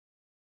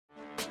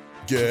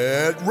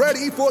Get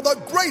ready for the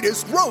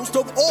greatest roast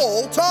of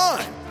all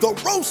time, the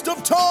Roast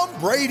of Tom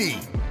Brady,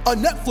 a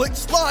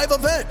Netflix live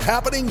event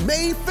happening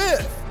May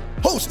 5th.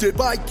 Hosted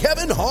by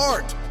Kevin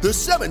Hart, the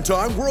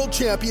 7-time world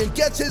champion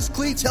gets his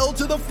cleats held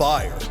to the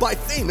fire by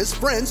famous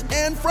friends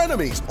and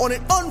frenemies on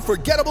an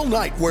unforgettable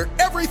night where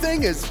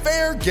everything is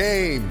fair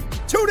game.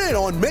 Tune in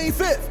on May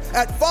 5th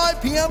at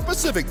 5 p.m.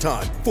 Pacific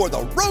time for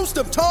the Roast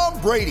of Tom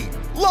Brady,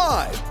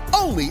 live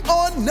only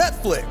on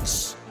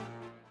Netflix.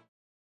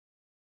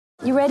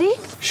 You ready?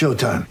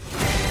 Showtime.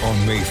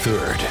 On May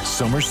 3rd,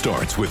 summer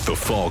starts with The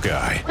Fall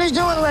Guy. Let's do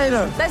it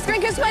later. Let's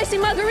drink a spicy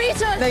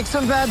margarita. Make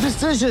some bad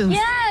decisions.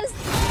 Yes!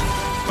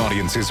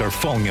 Audiences are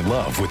falling in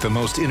love with the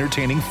most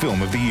entertaining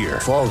film of the year.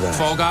 Fall Guy.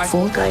 Fall Guy?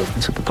 Fall guy.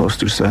 That's what the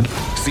poster said.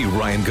 See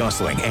Ryan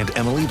Gosling and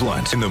Emily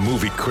Blunt in the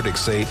movie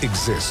critics say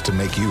exists to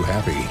make you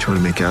happy. Trying to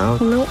make it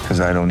out? Nope. Because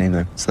I don't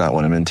either. It's not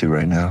what I'm into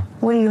right now.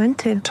 What are you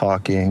into?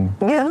 Talking.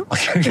 Yeah.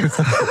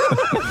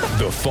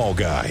 The Fall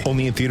Guy.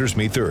 Only in theaters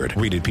May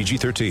 3rd. Rated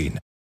PG-13.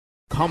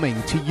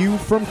 Coming to you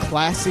from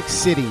Classic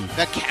City,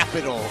 the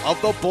capital of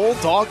the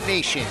Bulldog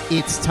Nation.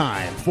 It's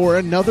time for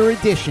another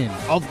edition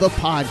of the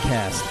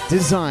podcast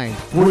designed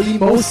for the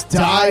most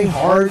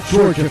die-hard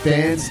Georgia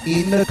fans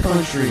in the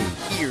country.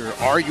 Here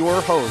are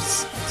your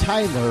hosts,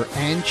 Tyler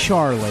and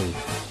Charlie.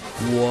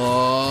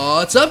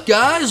 What's up,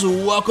 guys?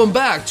 Welcome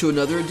back to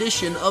another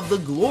edition of the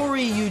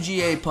Glory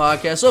UGA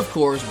podcast, of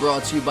course,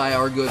 brought to you by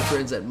our good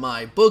friends at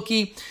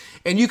MyBookie.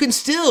 And you can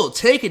still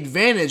take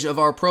advantage of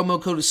our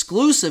promo code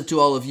exclusive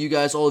to all of you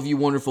guys, all of you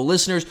wonderful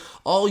listeners.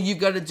 All you've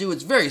got to do,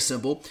 it's very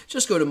simple.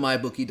 Just go to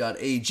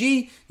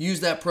mybookie.ag,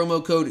 use that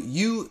promo code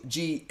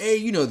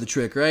UGA, you know the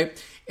trick,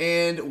 right?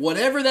 And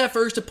whatever that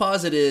first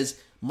deposit is,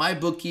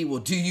 MyBookie will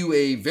do you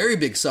a very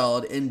big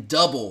solid and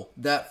double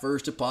that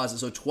first deposit.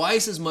 So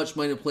twice as much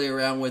money to play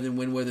around with and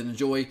win with and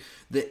enjoy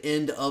the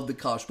end of the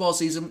college football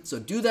season. So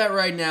do that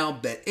right now.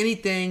 Bet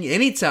anything,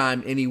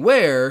 anytime,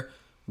 anywhere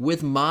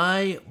with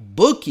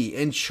MyBookie.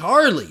 And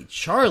Charlie.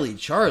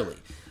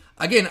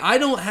 Again, I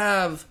don't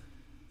have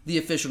the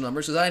official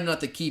numbers because I'm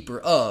not the keeper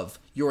of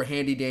your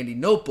handy-dandy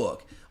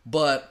notebook.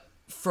 But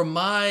from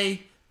my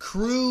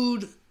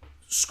crude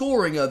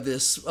scoring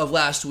of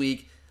last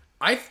week,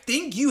 I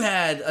think you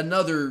had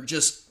another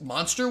just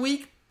monster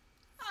week.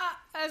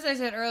 As I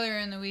said earlier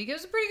in the week, it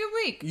was a pretty good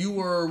week. You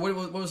were,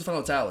 what was the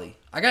final tally?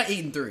 I got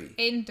 8-3.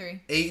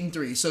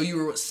 8-3. So you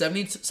were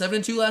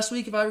 7-2 last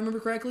week, if I remember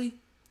correctly?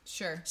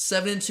 Sure.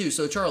 7-2.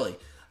 So Charlie,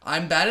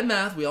 I'm bad at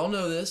math. We all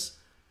know this.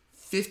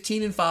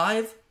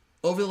 15-5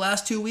 over the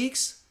last 2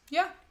 weeks.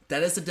 Yeah.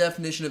 That is the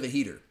definition of a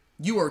heater.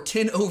 You are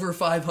 10 over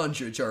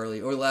 500,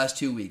 Charlie, over the last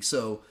 2 weeks.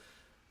 So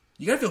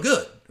you gotta feel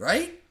good,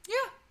 right?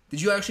 Yeah.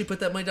 Did you actually put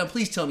that money down?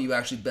 Please tell me you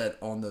actually bet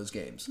on those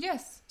games.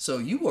 Yes. So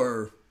you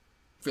were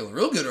feeling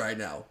real good right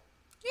now.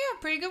 Yeah,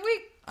 pretty good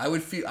week. I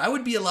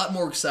would be a lot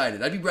more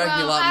excited. I'd be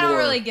bragging a lot more. I don't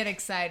really get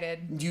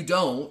excited. You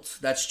don't.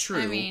 That's true.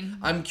 I mean,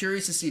 I'm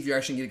curious to see if you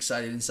actually get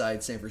excited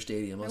inside Sanford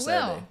Stadium on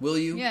Saturday. Will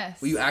you? Yes.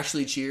 Will you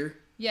actually cheer?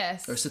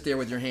 Yes. Or sit there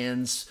with your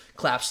hands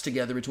clasped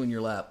together between your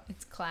lap?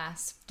 It's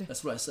clasped.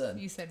 That's what I said.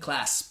 You said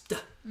clasped.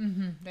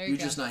 Mm-hmm. There you You're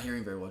go. just not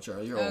hearing very well,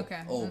 Charlie. You're old.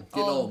 Okay. Old.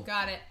 Getting old.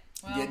 Got it.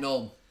 Well, Getting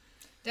old.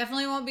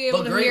 Definitely won't be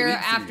able to hear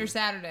after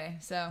Saturday.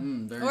 So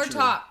or true.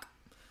 talk.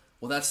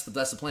 Well, that's the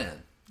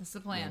plan. That's the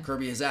plan. You know,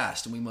 Kirby has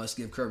asked, and we must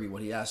give Kirby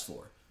what he asked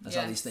for. That's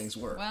how these things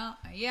work. Well,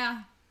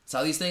 yeah. That's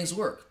how these things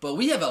work. But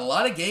we have a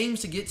lot of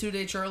games to get to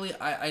today, Charlie.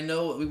 I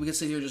know we could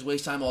sit here and just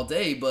waste time all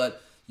day,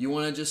 but you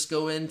want to just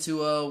go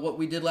into what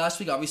we did last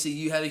week? Obviously,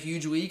 you had a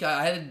huge week.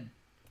 I had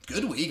a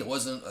good week. It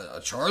wasn't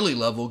a Charlie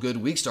level good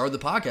week. Started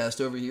the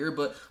podcast over here,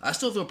 but I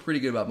still feel pretty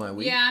good about my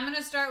week. Yeah, I'm going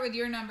to start with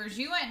your numbers.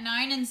 You went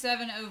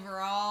 9-7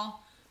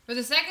 overall. For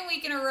the second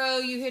week in a row,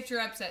 you hit your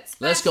upset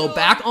special. Let's go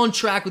back on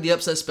track with the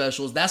upset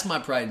specials. That's my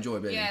pride and joy,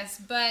 baby.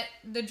 Yes, but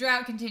the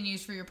drought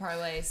continues for your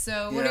parlays.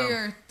 So what are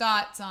your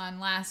thoughts on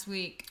last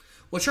week?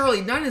 Well,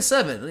 Charlie,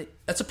 9-7,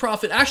 that's a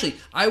profit. Actually,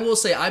 I will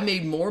say I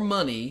made more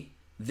money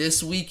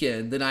this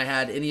weekend than I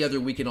had any other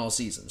weekend all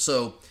season.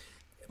 So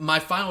my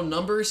final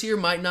numbers here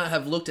might not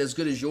have looked as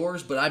good as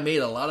yours, but I made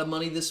a lot of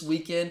money this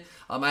weekend.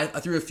 I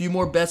threw a few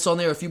more bets on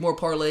there, a few more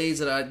parlays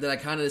that I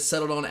kind of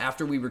settled on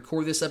after we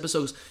record this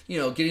episode. You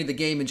know, getting the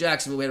game in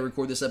Jacksonville, we had to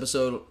record this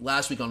episode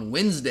last week on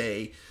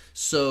Wednesday.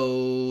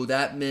 So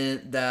that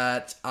meant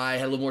that I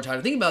had a little more time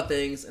to think about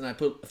things, and I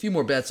put a few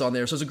more bets on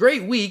there. So it's a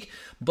great week.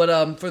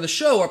 But for the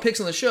show, our picks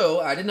on the show,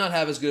 I did not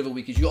have as good of a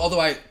week as you, although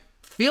I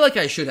feel like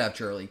I should have,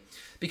 Charlie,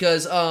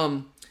 because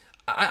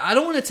I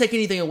don't want to take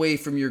anything away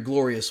from your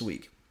glorious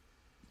week.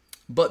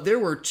 But there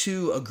were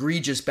two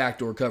egregious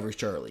backdoor covers,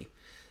 Charlie,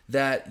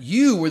 that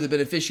you were the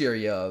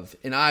beneficiary of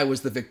and I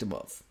was the victim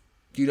of.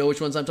 Do you know which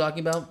ones I'm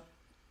talking about?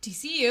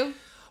 TCU.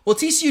 Well,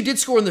 TCU did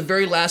score in the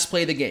very last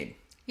play of the game.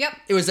 Yep.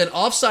 It was an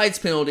offsides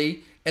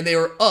penalty, and they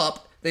were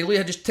up. They literally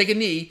had to just take a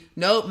knee.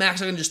 No, Max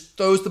Duggan just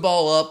throws the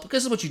ball up,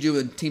 because that's what you do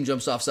when the team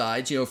jumps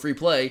offsides, free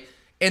play.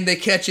 And they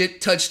catch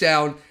it,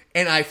 touchdown,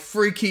 and I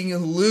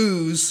freaking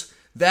lose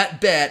that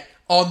bet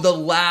on the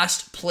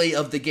last play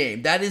of the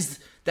game. That is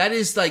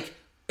like...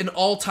 an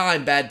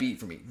all-time bad beat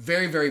for me.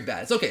 Very, very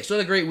bad. It's okay. Still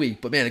had a great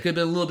week, but man, it could have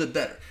been a little bit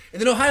better.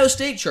 And then Ohio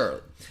State,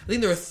 Charlie. I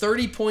think there were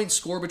 30-point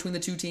score between the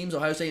two teams,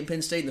 Ohio State and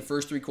Penn State, in the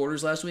first three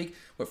quarters last week.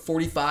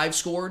 45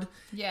 scored?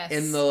 Yes.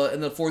 In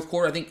the fourth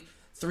quarter. I think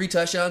 3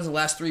 touchdowns in the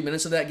last 3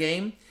 minutes of that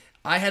game.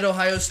 I had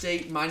Ohio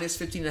State minus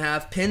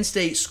 15.5. Penn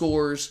State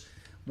scores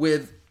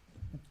with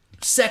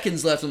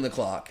seconds left on the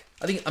clock.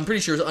 I'm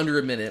pretty sure it was under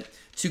a minute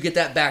to get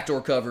that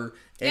backdoor cover.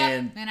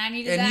 And I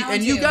needed that one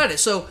and you too. got it.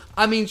 So,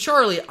 I mean,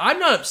 Charlie, I'm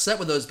not upset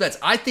with those bets.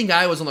 I think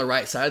I was on the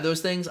right side of those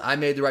things. I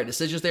made the right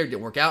decisions there. It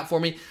didn't work out for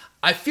me.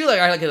 I feel like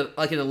I had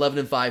like an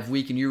 11-5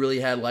 week, and you really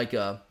had like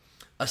a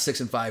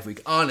 6-5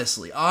 week.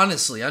 Honestly, I'm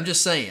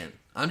just saying.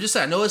 I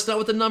know it's not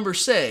what the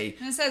numbers say.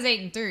 And it says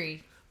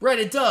 8-3. Right,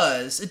 it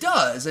does.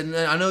 And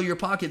I know your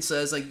pocket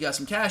says like you got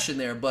some cash in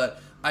there,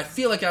 but I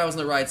feel like I was on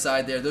the right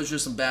side there. Those are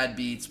some bad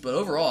beats, but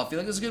overall, I feel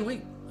like it's a good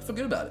week. I feel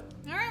good about it.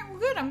 All right, well,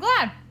 good. I'm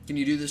glad. Can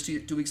you do this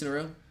 2 weeks in a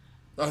row?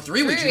 Oh,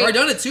 3 weeks. You've already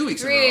done it 2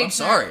 weeks in a row. I'm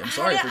sorry.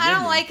 I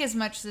don't like as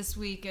much this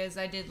week as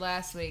I did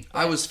last week.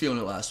 I was feeling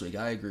it last week.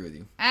 I agree with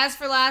you. As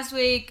for last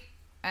week,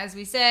 as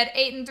we said,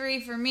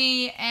 8-3 for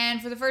me,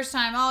 and for the first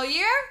time all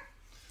year,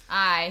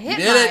 I hit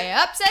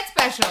my upset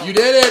special. You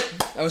did it.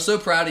 I was so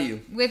proud of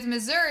you. With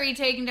Missouri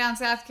taking down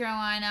South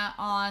Carolina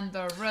on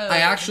the road. I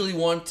actually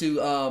want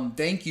to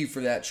thank you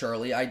for that,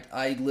 Charlie.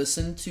 I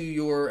listened to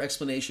your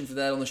explanation for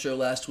that on the show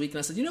last week, and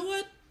I said, you know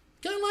what?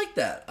 Kind of like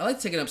that. I like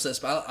to take an upset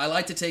spot. I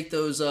like to take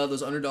those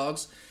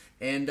underdogs,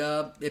 and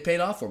it paid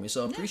off for me,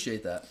 so I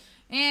appreciate that.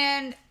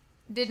 And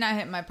did not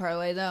hit my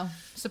parlay, though.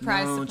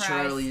 Surprise.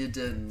 Charlie, you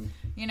didn't.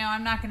 You know,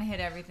 I'm not going to hit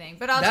everything,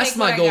 but I'll That's take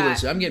my what goal I got.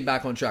 this year. I'm getting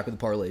back on track with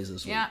the parlays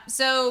this week. Yeah.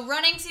 So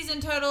running season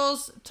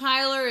totals,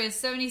 Tyler is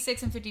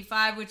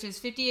 76-55, which is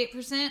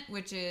 58%,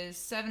 which is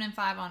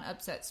 7-5 on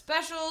upset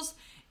specials,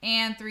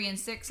 and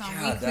 3-6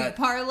 on weekly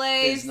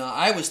parlays.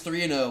 I was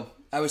 3-0.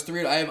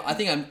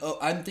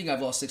 I think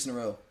I've lost 6 in a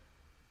row.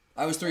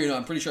 I was 3-0.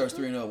 I'm pretty sure I was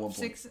 3-0 at one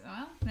point.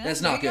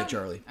 That's not good,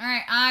 Charlie. All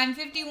right, I'm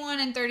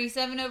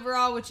 51-37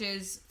 overall, which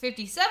is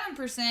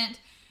 57%.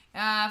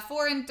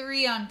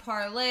 4-3 on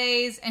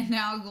parlays, and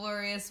now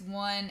glorious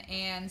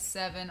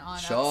 1-7 on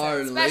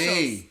Charlie upset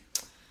specials.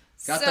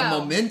 Got the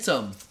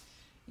momentum.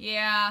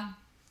 Yeah,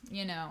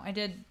 you know, I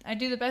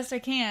do the best I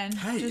can.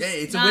 Hey,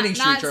 it's a winning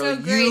streak,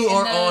 Charlie. You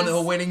are on a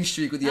winning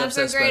streak with the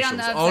upset specials.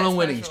 On a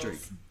winning streak.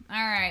 All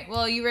right.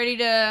 Well, you ready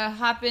to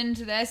hop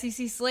into the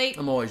SEC slate?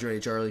 I'm always ready,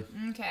 Charlie.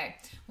 Okay.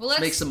 Well,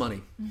 let's make some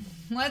money.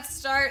 Let's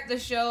start the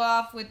show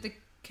off with the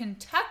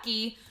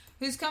Kentucky,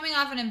 who's coming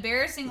off an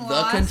embarrassing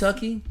loss. The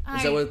Kentucky?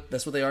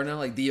 That's what they are now?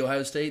 Like the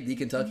Ohio State, the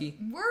Kentucky?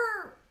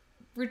 We're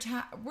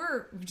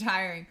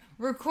retiring.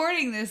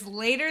 Recording this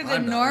later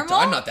than normal.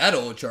 I'm not that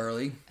old,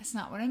 Charlie. That's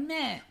not what I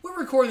meant. We're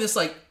recording this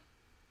like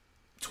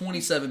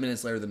 27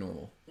 minutes later than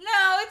normal.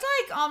 No, it's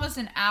like almost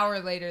an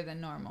hour later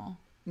than normal.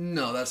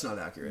 No, that's not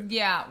accurate.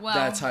 Yeah, well,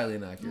 that's highly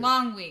inaccurate.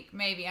 Long week,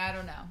 maybe. I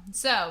don't know.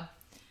 So,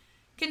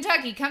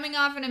 Kentucky coming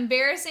off an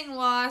embarrassing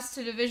loss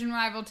to division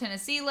rival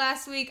Tennessee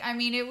last week. I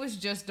mean, it was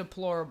just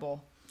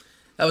deplorable.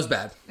 That was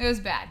bad. It was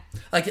bad.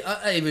 Like,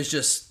 it was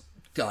just,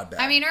 God, bad.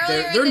 I mean,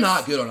 they're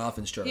not good on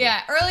offense, Charlie.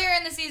 Yeah, earlier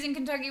in the season,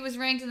 Kentucky was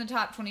ranked in the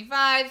top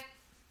 25.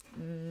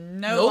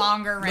 No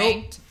longer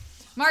ranked.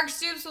 Mark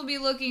Stoops will be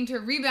looking to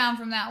rebound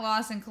from that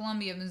loss in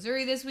Columbia,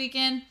 Missouri this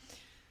weekend.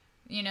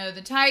 You know,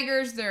 the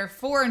Tigers, they're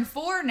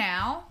 4-4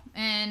 now,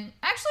 and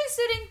actually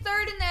sitting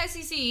third in the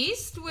SEC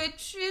East,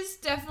 which is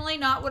definitely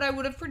not what I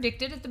would have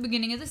predicted at the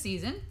beginning of the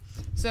season.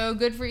 So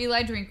good for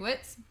Eli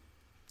Drinkwitz.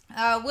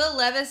 Will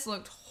Levis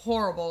looked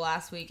horrible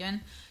last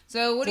weekend.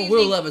 So what do you think?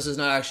 Will Levis is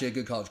not actually a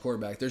good college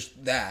quarterback. There's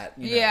that.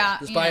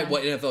 Despite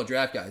what NFL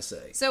draft guys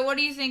say. So what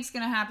do you think is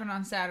going to happen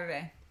on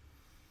Saturday?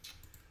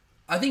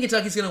 I think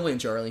Kentucky's going to win,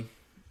 Charlie.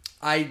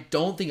 I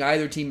don't think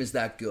either team is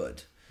that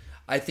good.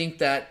 I think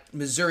that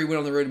Missouri went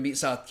on the road and beat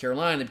South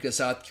Carolina because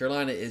South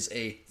Carolina is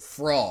a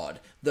fraud.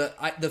 The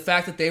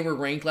fact that they were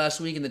ranked last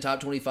week in the top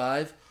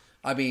 25,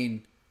 I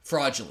mean,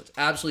 fraudulent,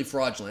 absolutely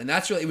fraudulent. And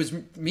that's really, it was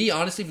me,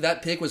 honestly, for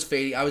that pick was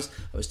fading. I was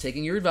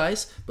taking your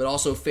advice, but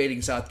also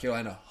fading South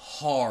Carolina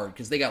hard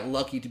because they got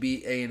lucky to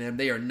beat A&M.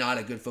 They are not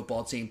a good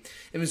football team.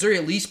 And Missouri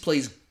at least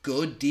plays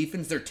good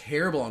defense. They're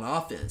terrible on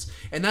offense.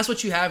 And that's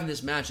what you have in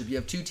this matchup. You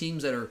have two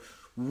teams that are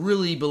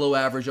really below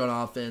average on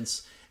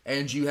offense,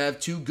 and you have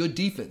two good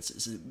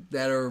defenses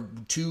that are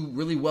two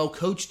really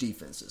well-coached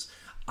defenses.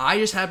 I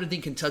just happen to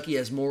think Kentucky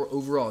has more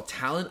overall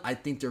talent. I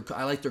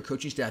like their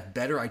coaching staff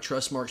better. I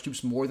trust Mark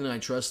Stoops more than I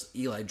trust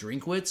Eli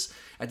Drinkwitz.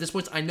 At this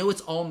point, I know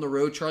it's all on the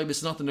road, Charlie, but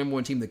it's not the number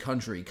one team in the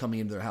country coming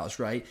into their house,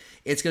 right?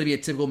 It's going to be a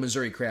typical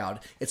Missouri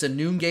crowd. It's a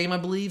noon game, I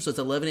believe, so it's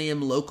 11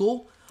 a.m.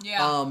 local.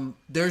 Yeah.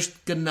 There's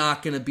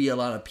not going to be a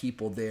lot of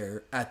people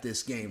there at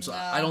this game. So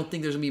I don't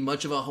think there's going to be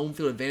much of a home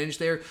field advantage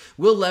there.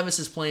 Will Levis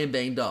is playing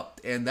banged up,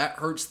 and that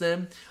hurts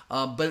them.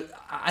 But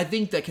I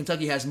think that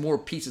Kentucky has more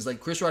pieces. Like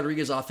Chris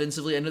Rodriguez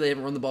offensively, I know they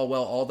haven't run the ball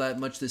well all that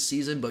much this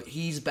season, but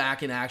he's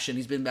back in action.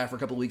 He's been back for a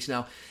couple of weeks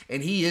now,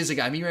 and he is a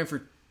guy. I mean, he ran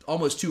for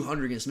almost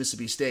 200 against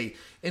Mississippi State.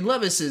 And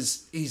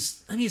Levis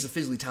he's a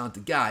physically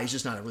talented guy. He's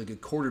just not a really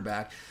good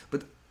quarterback.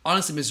 But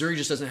honestly, Missouri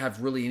just doesn't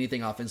have really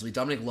anything offensively.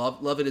 Dominic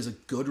Lovett is a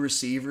good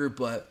receiver,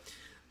 but,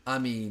 I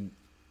mean,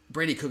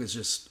 Brady Cook is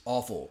just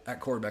awful at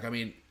quarterback. I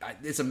mean,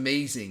 it's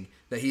amazing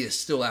that he is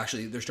still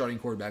actually their starting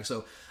quarterback.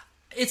 So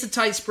it's a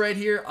tight spread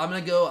here. I'm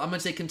going to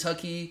take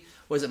Kentucky.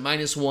 What is it,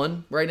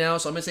 -1 right now?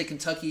 So I'm going to take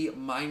Kentucky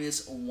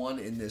 -1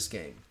 in this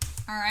game.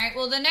 All right.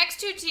 Well, the next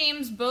two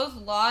teams both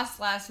lost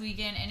last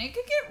weekend, and it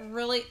could get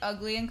really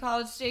ugly in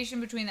College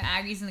Station between the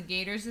Aggies and the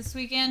Gators this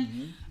weekend.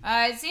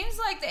 Mm-hmm. It seems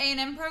like the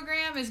A&M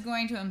program is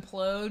going to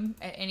implode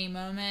at any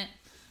moment.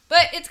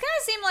 But it's kind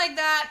of seemed like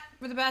that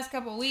for the past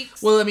couple of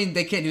weeks. Well, I mean,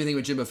 they can't do anything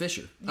with Jimbo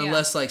Fisher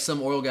unless like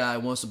some oil guy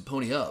wants to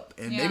pony up,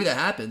 and maybe that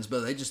happens.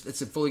 But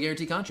it's a fully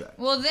guaranteed contract.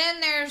 Well,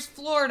 then there's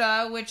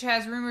Florida, which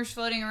has rumors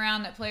floating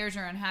around that players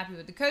are unhappy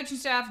with the coaching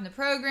staff and the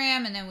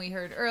program. And then we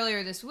heard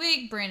earlier this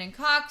week, Brandon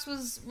Cox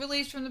was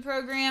released from the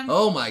program.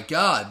 Oh my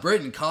God,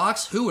 Brenton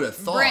Cox! Who would have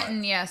thought?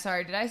 Brenton, yeah,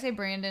 sorry, did I say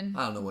Brandon?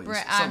 I don't know what you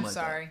said. I'm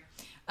sorry.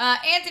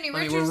 Anthony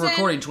Richardson. I mean, we're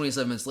recording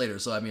 27 minutes later,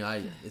 so I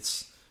mean,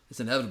 it's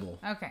inevitable.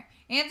 Okay.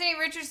 Anthony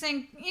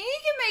Richardson, he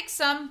can make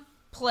some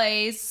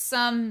plays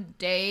some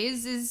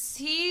days. Is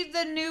he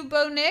the new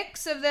Bo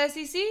Nix of the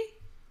SEC?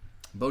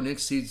 Bo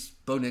Nix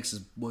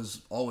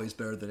was always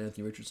better than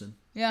Anthony Richardson.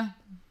 Yeah.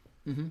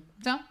 Mm-hmm.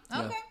 So,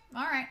 okay.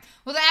 Yeah. All right.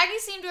 Well, the Aggies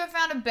seem to have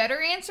found a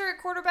better answer at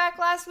quarterback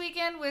last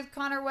weekend with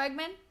Connor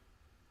Wegman.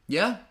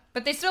 Yeah.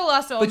 But they still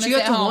lost to Ole Miss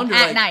at home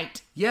at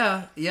night.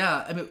 Yeah.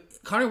 I mean,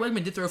 Connor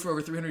Wegman did throw for over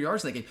 300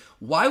 yards in that game.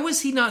 Why was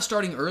he not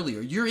starting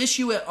earlier? Your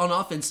issue on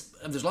offense,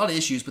 there's a lot of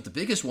issues, but the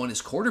biggest one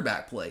is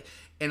quarterback play.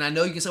 And I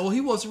know you can say, well, he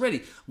wasn't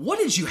ready. What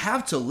did you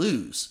have to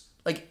lose?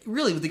 Like,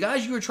 really, with the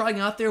guys you were trying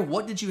out there,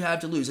 what did you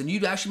have to lose? And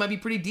you actually might be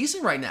pretty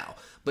decent right now.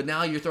 But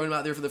now you're throwing him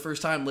out there for the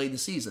first time late in the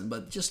season.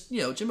 But just,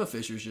 Jimbo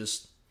Fisher's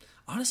just...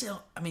 Honestly,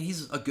 I mean,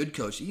 he's a good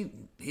coach. He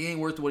ain't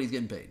worth what he's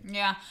getting paid.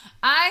 Yeah.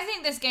 I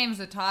think this game is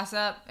a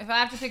toss-up. If I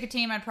have to pick a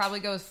team, I'd probably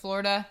go with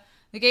Florida.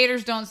 The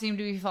Gators don't seem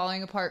to be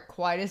falling apart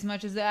quite as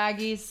much as the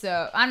Aggies,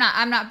 so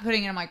I'm not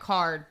putting it on my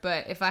card,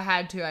 but if I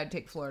had to, I'd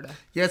take Florida.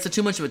 Yeah, it's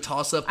too much of a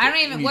toss-up. I don't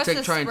even... What's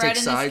the spread in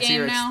this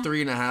game now? It's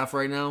 3.5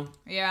 right now.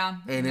 Yeah.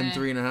 And then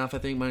 3.5, I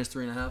think,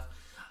 -3.5.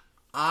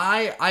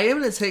 I am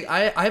going to take...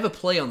 I have a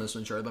play on this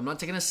one, Charlie, but I'm not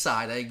taking a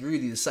side. I agree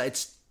with you. The side,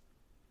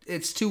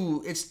 it's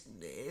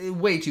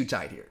way too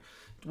tight here.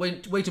 Way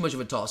too much of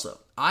a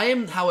toss-up. I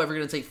am, however,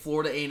 going to take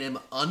Florida A&M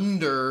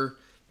under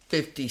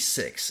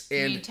 56. You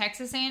mean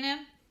Texas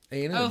A&M?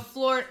 A&M. Oh,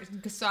 Florida.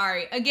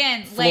 Sorry.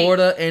 Again,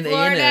 Florida and A&M.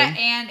 Florida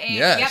and A&M.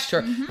 Yes, yep.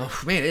 sure. Mm-hmm.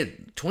 Oh,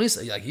 man,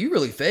 20, like, you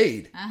really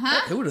fade.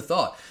 Uh-huh. Who would have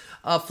thought?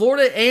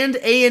 Florida and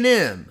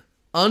A&M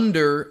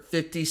under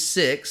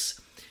 56.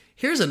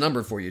 Here's a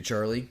number for you,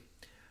 Charlie.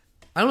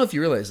 I don't know if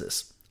you realize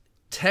this.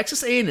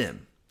 Texas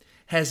A&M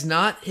has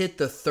not hit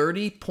the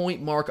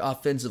 30-point mark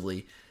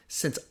offensively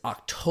since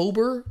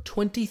October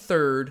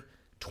 23rd,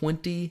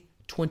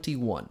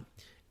 2021.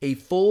 A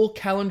full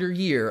calendar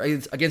year,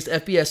 against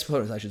FBS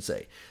opponents, I should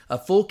say. A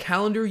full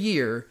calendar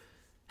year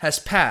has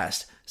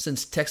passed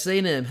since Texas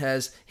A&M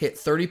has hit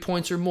 30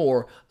 points or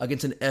more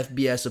against an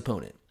FBS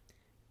opponent.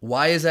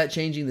 Why is that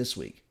changing this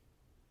week?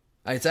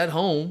 It's at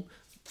home.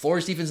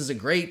 Florida's defense isn't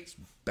great. It's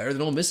better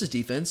than Ole Miss's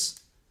defense.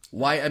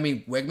 Why? I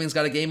mean, Wegman's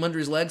got a game under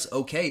his legs.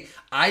 Okay.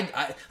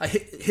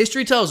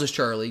 History tells us,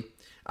 Charlie,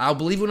 I'll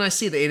believe when I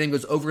see that A&M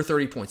goes over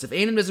 30 points. If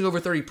A&M doesn't go over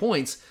 30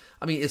 points,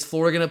 I mean, is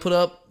Florida going to put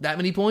up that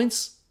many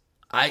points?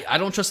 I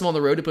don't trust them on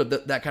the road to put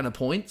up that kind of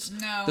points.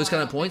 No, those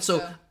kind of points.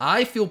 So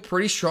I feel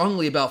pretty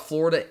strongly about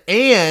Florida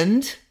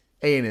and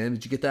A&M.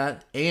 Did you get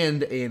that?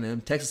 And A&M,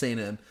 Texas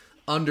A&M,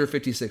 under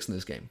 56 in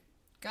this game.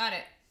 Got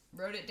it.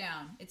 Wrote it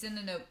down. It's in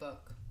the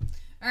notebook.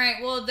 All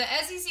right, well, the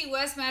SEC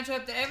West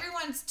matchup that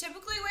everyone's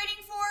typically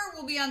waiting for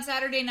will be on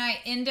Saturday night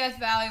in Death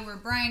Valley, where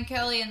Brian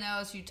Kelly and the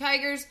LSU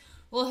Tigers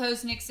will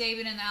host Nick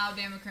Saban and the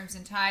Alabama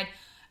Crimson Tide.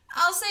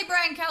 I'll say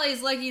Brian Kelly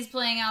is lucky he's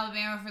playing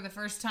Alabama for the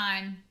first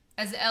time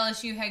as the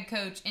LSU head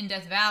coach in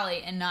Death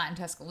Valley and not in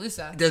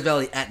Tuscaloosa. Death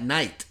Valley at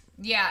night.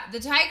 Yeah, the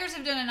Tigers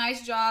have done a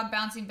nice job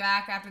bouncing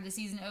back after the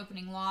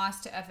season-opening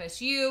loss to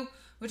FSU,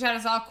 which had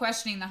us all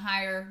questioning the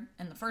hire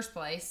in the first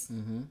place.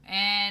 Mm-hmm.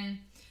 And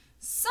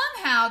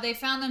somehow they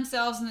found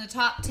themselves in the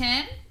top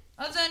 10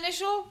 of the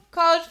initial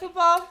college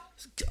football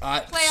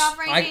playoff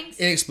rankings.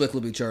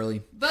 Inexplicably,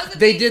 Charlie.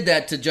 They did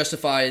that to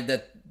justify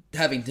that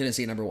having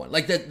Tennessee number one.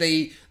 Like, that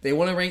they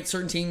want to rank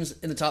certain teams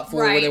in the top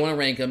 4 where they want to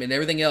rank them, and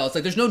everything else.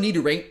 Like, there's no need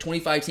to rank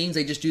 25 teams.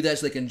 They just do that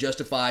so they can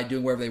justify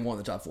doing wherever they want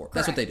in the top 4. Correct.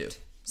 That's what they do.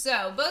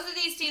 So, both of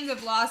these teams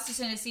have lost to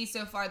Tennessee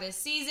so far this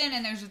season,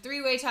 and there's a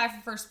 3-way tie for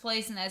first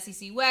place in the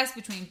SEC West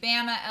between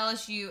Bama,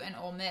 LSU, and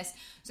Ole Miss.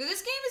 So,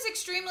 this game is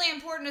extremely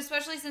important,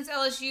 especially since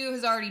LSU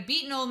has already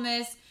beaten Ole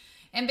Miss,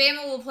 and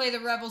Bama will play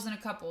the Rebels in a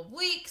couple of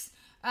weeks.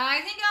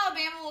 I think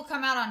Alabama will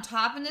come out on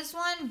top in this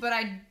one, but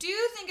I do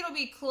think it'll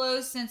be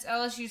close since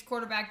LSU's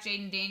quarterback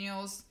Jaden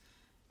Daniels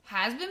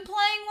has been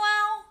playing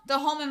well. The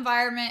home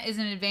environment is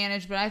an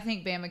advantage, but I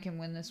think Bama can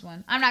win this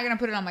one. I'm not going to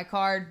put it on my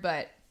card,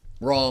 but...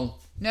 Wrong.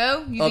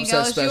 No? You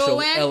Upset think LSU will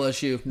win?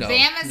 LSU. No.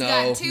 Bama's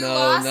got 2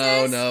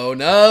 losses? No.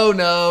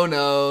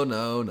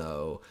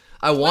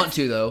 I want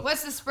to, though.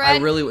 What's the spread? I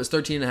really was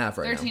 13.5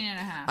 right 13.5.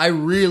 now. I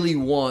really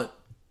want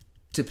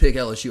to pick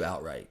LSU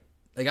outright.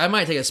 Like, I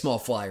might take a small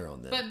flyer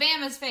on them. But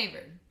Bama's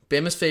favored.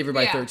 Bama's favored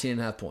by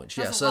 13.5 points.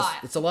 That's yes, a lot.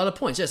 it's a lot of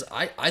points. Yes,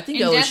 I think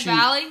in LSU. Death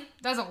Valley,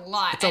 that's a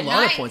lot. It's a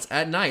lot of points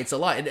at night. It's a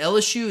lot, and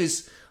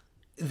LSU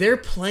they're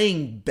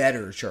playing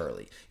better,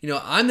 Charlie. You know,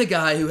 I'm the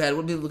guy who had.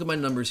 Let me look at my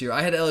numbers here.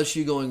 I had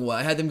LSU going what?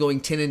 I had them going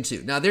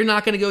 10-2. Now they're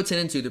not going to go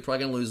 10-2. They're probably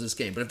going to lose this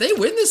game. But if they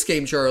win this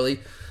game, Charlie,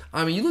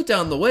 I mean, you look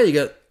down the way. You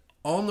got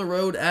on the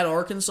road at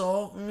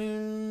Arkansas.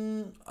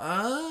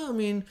 I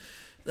mean.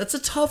 That's a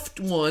tough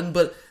one,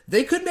 but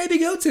they could maybe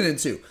go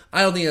 10-2.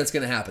 I don't think that's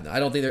going to happen.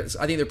 I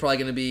think they're probably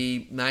going to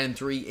be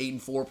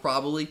 9-3, 8-4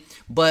 probably.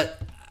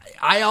 But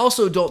I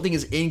also don't think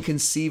it's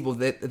inconceivable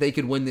that they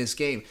could win this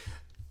game.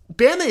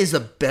 Bama is a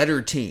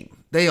better team.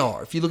 They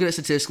are. If you look at it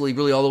statistically,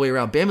 really all the way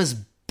around, Bama's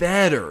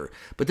better,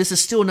 but this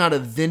is still not a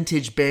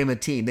vintage Bama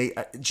team. They,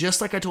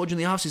 just like I told you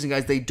in the offseason,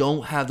 guys, they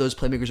don't have those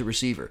playmakers at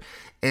receiver.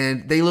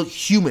 And they look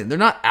human. They're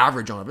not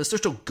average on offense. They're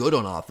still good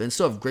on offense.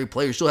 Still have great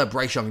players. Still have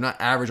Bryce Young.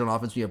 Not average on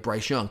offense when you have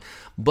Bryce Young.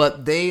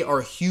 But they are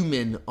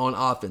human on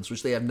offense,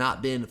 which they have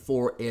not been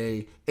for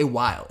a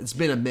while. It's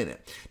been a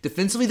minute.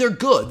 Defensively, they're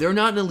good. They're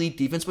not an elite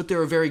defense, but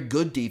they're a very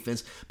good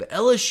defense. But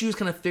LSU is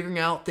kind of figuring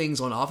out things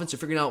on offense. They're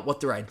figuring out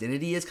what their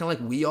identity is, kind of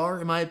like we are,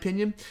 in my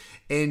opinion.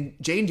 And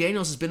Jayden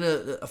Daniels has been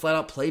a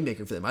flat-out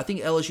playmaker for them. I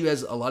think LSU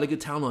has a lot of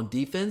good talent on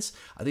defense.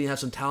 I think they have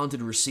some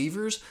talented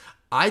receivers.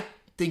 I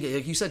think,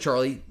 like you said,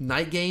 Charlie,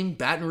 night game,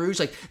 Baton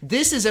Rouge, like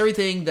this is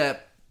everything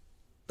that,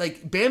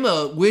 like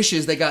Bama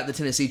wishes they got the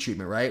Tennessee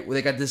treatment, right? Where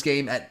they got this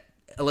game at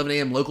 11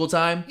 a.m. local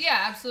time. Yeah,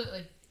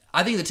 absolutely.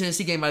 I think the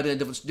Tennessee game might have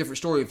been a different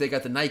story if they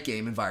got the night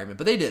game environment,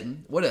 but they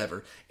didn't.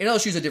 Whatever. And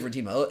LSU's a different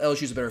team.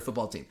 LSU's a better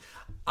football team.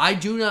 I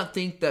do not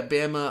think that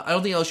Bama. I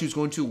don't think LSU's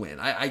going to win.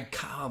 I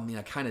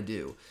kind of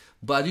do.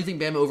 But I do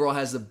think Bama overall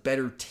has the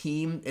better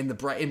team, and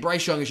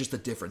Bryce Young is just the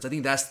difference. I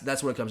think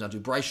that's what it comes down to.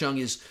 Bryce Young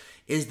is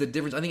the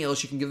difference. I think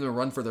LSU can give them a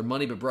run for their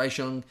money, but Bryce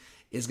Young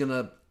is going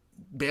to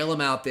bail them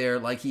out there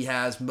like he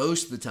has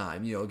most of the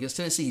time. You know, against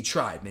Tennessee, he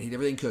tried, man. He did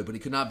everything he could, but he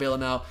could not bail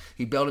him out.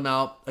 He bailed him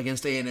out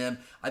against A&M.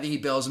 I think he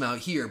bails him out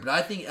here. But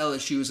I think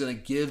LSU is going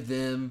to give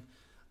them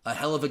a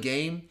hell of a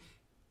game.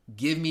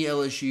 Give me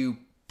LSU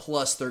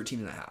plus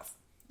 13.5.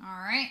 All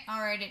right,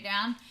 I'll write it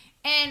down.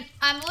 And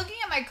I'm looking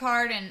at my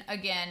card, and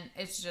again,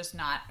 it's just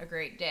not a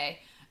great day.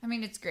 I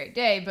mean, it's a great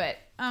day, but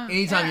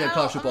anytime you have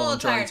college football on,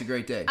 Charlie, it's a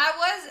great day.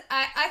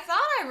 I thought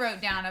I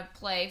wrote down a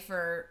play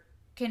for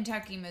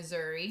Kentucky,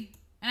 Missouri,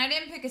 and I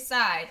didn't pick a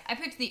side. I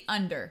picked the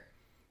under.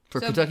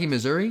 For Kentucky,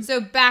 Missouri? So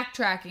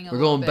backtracking a little bit. We're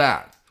going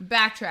back.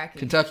 Backtracking.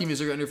 Kentucky,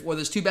 Missouri under. Well,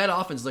 there's two bad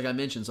offenses, like I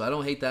mentioned, so I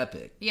don't hate that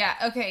pick. Yeah,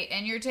 okay,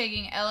 and you're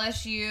taking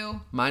LSU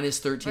minus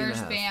 13.5.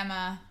 Versus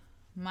Bama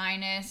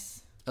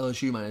minus.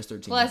 LSU minus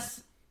 13.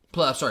 Plus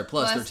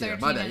 13.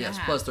 My bad. Yes,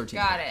 plus 13.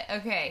 Got it.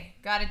 Okay,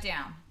 got it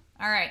down.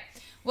 All right.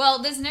 Well,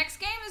 this next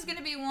game is going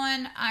to be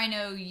one I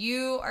know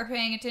you are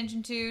paying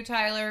attention to,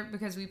 Tyler,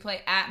 because we play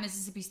at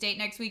Mississippi State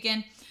next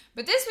weekend.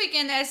 But this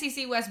weekend, the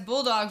SEC West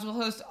Bulldogs will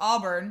host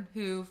Auburn,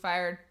 who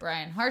fired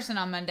Brian Harsin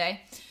on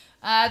Monday.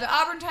 The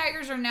Auburn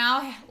Tigers are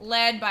now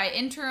led by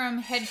interim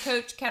head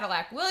coach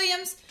Cadillac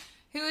Williams,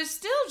 who is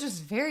still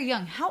just very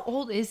young. How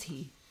old is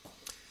he?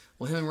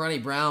 Well, him and Ronnie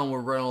Brown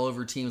were running all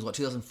over teams,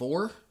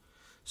 2004?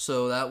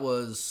 So that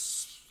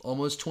was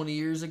almost 20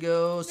 years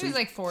ago. So he was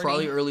like 40.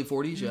 Probably early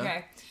 40s, yeah.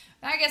 Okay.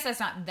 I guess that's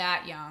not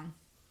that young.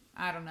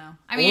 I don't know.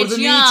 I mean, older it's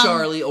than young. me,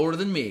 Charlie. Older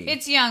than me.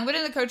 It's young, but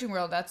in the coaching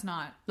world, that's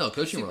not. No,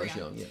 coaching world is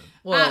young, yeah.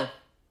 Well,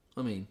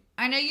 I mean.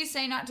 I know you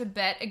say not to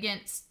bet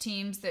against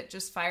teams that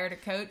just fired a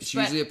coach. It's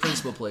usually a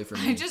principal play for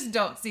me. I just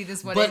don't see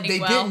this one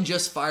ending well. But they didn't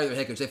just fire their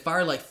head coach. They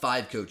fired like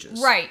 5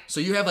 coaches. Right. So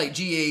you have like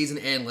GAs and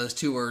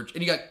analysts who are,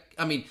 and you got,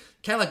 I mean,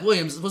 Cadillac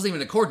Williams wasn't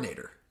even a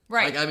coordinator.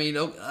 Right. Like, I mean,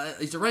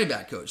 he's a running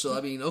back coach. So, I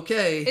mean,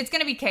 okay. It's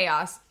going to be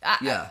chaos.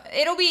 Yeah.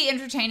 It'll be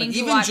entertaining like, to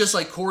even watch. Just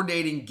like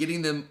coordinating,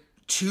 getting them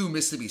to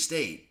Mississippi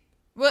State.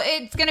 Well,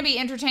 it's going to be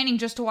entertaining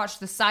just to watch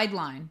the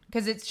sideline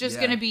because it's just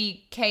going to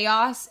be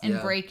chaos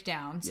and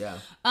breakdowns. Yeah.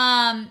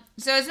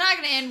 So it's not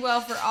going to end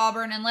well for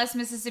Auburn unless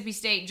Mississippi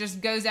State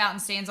just goes out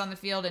and stands on the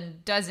field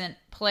and doesn't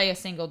play a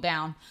single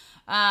down.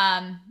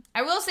 I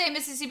will say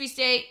Mississippi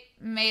State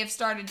may have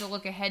started to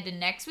look ahead to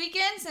next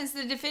weekend since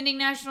the defending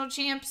national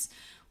champs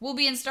will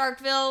be in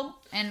Starkville,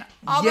 and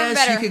Auburn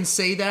Yes, you can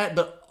say that,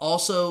 but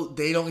also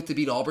they don't get to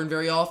beat Auburn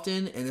very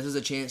often, and this is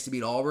a chance to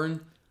beat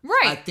Auburn.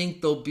 Right. I think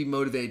they'll be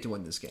motivated to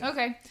win this game.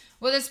 Okay.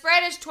 Well, the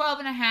spread is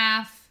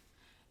 12.5,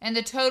 and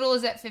the total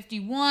is at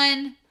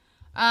 51.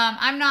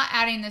 I'm not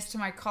adding this to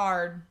my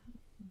card,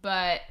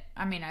 but,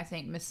 I mean, I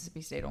think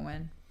Mississippi State will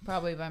win.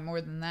 Probably by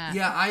more than that.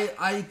 Yeah,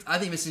 I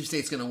think Mississippi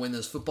State's going to win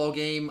this football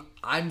game.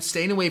 I'm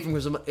staying away from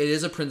it because it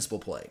is a principal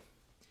play.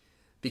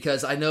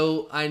 Because I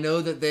know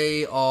that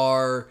they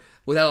are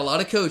without a lot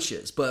of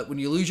coaches, but when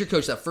you lose your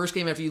coach, that first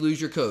game after you lose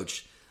your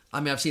coach, I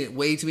mean, I've seen it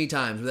way too many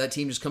times where that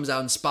team just comes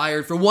out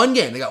inspired for one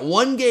game. They got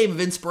one game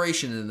of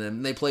inspiration in them,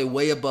 and they play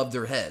way above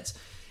their heads.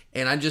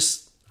 And I'm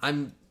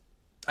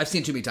I've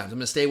seen it too many times. I'm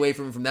going to stay away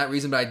from that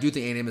reason, but I do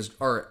think A&M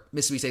or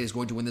Mississippi State is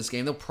going to win this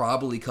game. They'll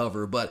probably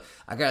cover, but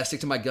I got to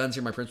stick to my guns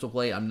here, my principal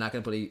play. I'm not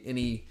going to put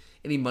any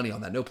money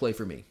on that. No play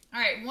for me.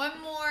 All right,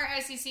 one more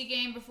SEC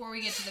game before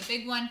we get to the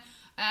big one.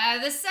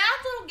 The South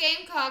Little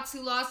Gamecocks,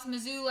 who lost to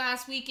Mizzou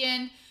last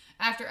weekend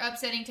after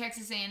upsetting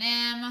Texas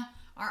A&M,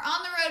 are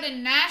on the road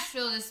in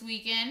Nashville this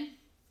weekend.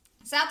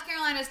 South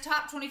Carolina's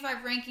top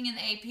 25 ranking in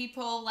the AP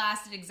poll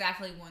lasted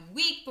exactly 1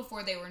 week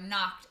before they were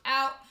knocked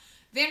out.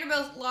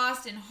 Vanderbilt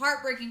lost in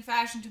heartbreaking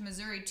fashion to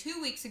Missouri 2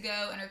 weeks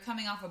ago and are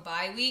coming off a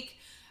bye week.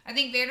 I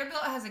think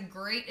Vanderbilt has a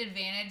great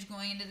advantage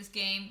going into this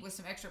game with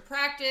some extra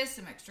practice,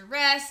 some extra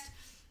rest.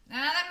 Now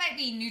that might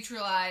be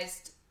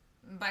neutralized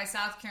by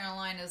South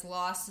Carolina's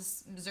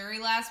loss to Missouri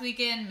last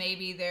weekend.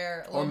 Maybe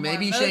they're a little more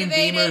motivated. Shane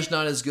Beamer's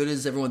not as good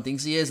as everyone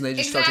thinks he is, and they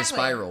just start to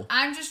spiral.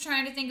 I'm just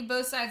trying to think of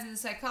both sides of the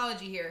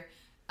psychology here.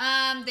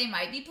 They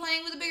might be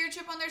playing with a bigger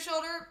chip on their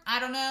shoulder. I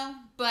don't know.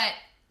 But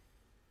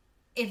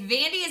if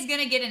Vandy is going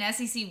to get an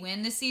SEC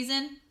win this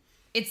season,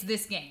 it's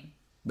this game.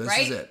 This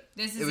is it.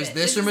 It was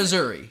this or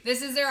Missouri.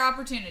 This is their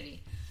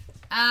opportunity.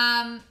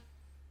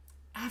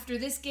 After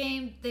this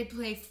game, they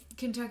play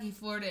Kentucky,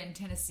 Florida, and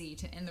Tennessee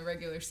to end the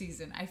regular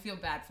season. I feel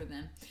bad for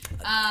them.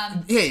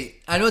 Hey,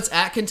 I know it's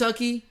at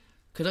Kentucky.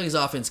 Kentucky's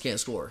offense can't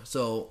score.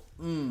 So,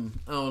 I don't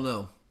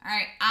know. All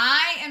right.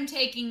 I am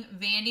taking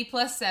Vandy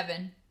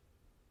 +7.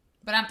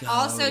 But I'm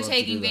also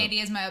taking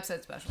Vandy as my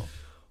upset special.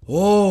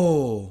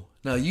 Whoa.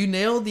 Now, you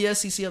nailed the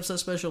SEC upset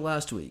special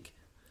last week.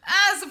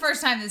 That's the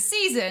first time this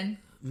season.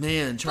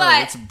 Man,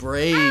 Charlie, it's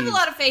brave. I have a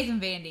lot of faith in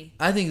Vandy.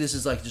 I think this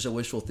is like just a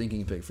wishful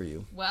thinking pick for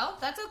you. Well,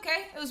 that's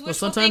okay. It was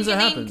wishful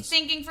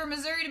thinking for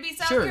Missouri to beat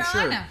South Carolina.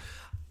 Sure.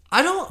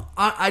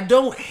 I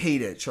don't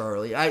hate it,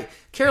 Charlie.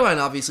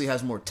 Carolina obviously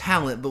has more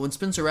talent, but when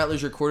Spencer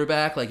Rattler's your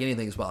quarterback, like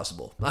anything is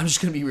possible. I'm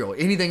just going to be real.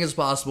 Anything is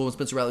possible when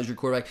Spencer Rattler's your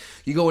quarterback.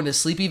 You go into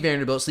sleepy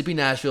Vanderbilt, sleepy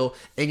Nashville,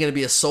 ain't going to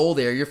be a soul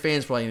there. Your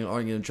fans probably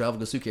aren't going to travel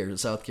because who cares?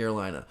 It's South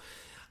Carolina.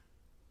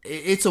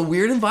 It's a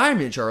weird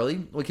environment,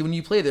 Charlie. Like when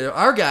you play there,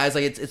 our guys,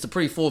 like it's a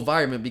pretty full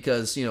environment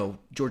because,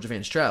 Georgia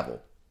fans travel.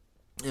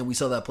 And we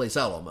saw that place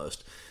out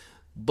almost.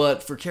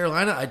 But for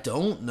Carolina, I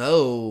don't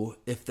know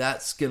if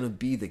that's going to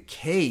be the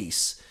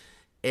case.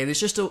 And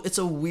it's just it's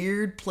a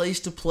weird place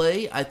to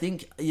play. I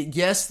think,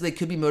 yes, they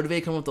could be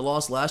motivated coming with the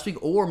loss last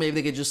week, or maybe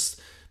they could just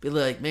be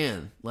like,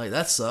 man, like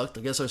that sucked.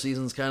 I guess our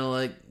season's kind of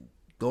like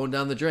going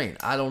down the drain.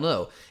 I don't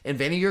know. And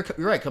Vanny, you're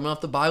right, coming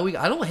off the bye week.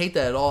 I don't hate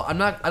that at all.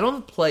 I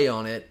don't play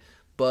on it,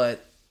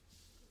 but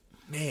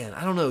man,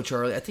 I don't know,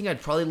 Charlie. I think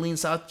I'd probably lean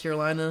South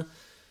Carolina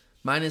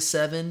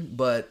 -7,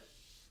 but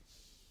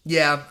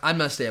yeah, I'm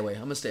gonna stay away.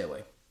 You're gonna stay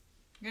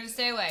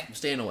away. I'm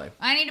staying away.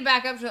 I need to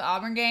back up to the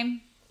Auburn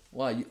game.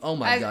 Why? Oh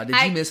my God! Did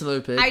you miss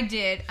another pick? I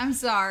did. I'm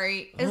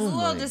sorry. It's a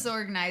little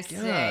disorganized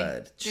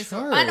today.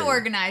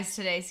 Unorganized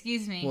today.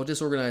 Excuse me. Well,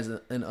 disorganized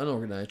and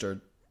unorganized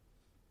are.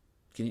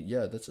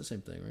 Yeah, that's the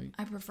same thing, right?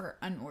 I prefer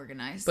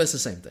unorganized. But it's the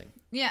same thing.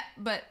 Yeah,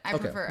 but I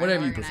prefer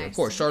whatever you prefer. Of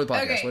course, start the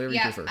podcast. Whatever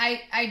you prefer.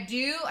 I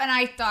do, and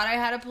I thought I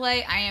had a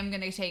play. I am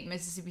going to take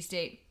Mississippi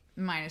State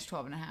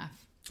 -12.5.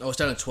 Oh, it's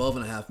down to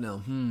 12.5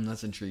 now.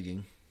 That's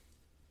intriguing.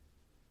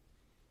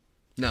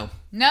 No.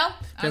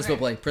 Principal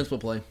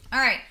play. All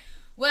right.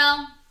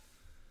 Well,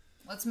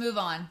 let's move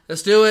on.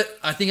 Let's do it.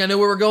 I think I know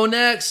where we're going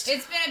next.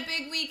 It's been a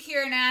big week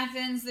here in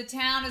Athens. The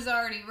town is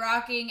already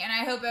rocking, and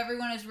I hope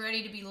everyone is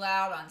ready to be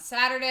loud on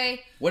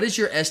Saturday. What is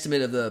your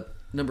estimate of the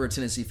number of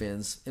Tennessee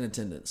fans in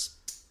attendance?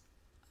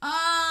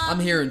 I'm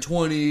hearing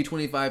 20,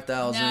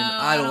 25,000. No,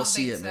 I don't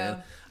see it, so.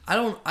 man. I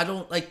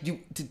don't like.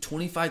 Did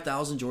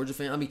 25,000 Georgia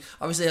fans? I mean,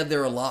 obviously they have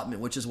their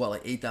allotment, which is what,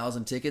 like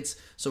 8,000 tickets.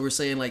 So we're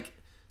saying like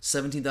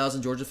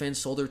 17,000 Georgia fans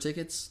sold their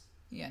tickets.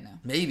 Yeah, no.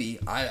 Maybe.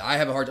 I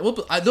have a hard time.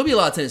 There'll be a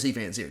lot of Tennessee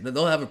fans here.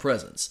 They'll have a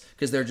presence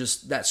because they're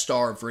just that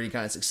starved for any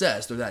kind of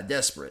success. They're that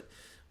desperate.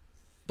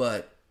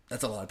 But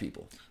that's a lot of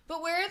people.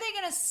 But where are they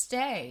going to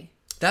stay?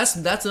 That's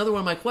another one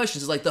of my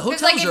questions. Is like the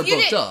hotels are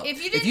booked up.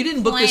 If you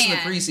didn't book this in the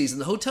preseason,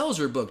 the hotels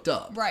are booked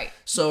up. Right.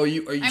 So are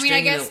you I mean,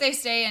 I guess they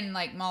stay in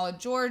like Mall of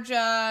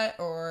Georgia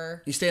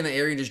or you stay in the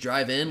area and just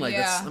drive in. Like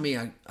yeah. That's, I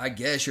mean, I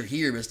guess you're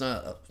here, but it's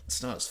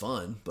not as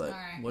fun. But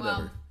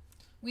whatever. Well,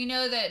 we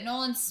know that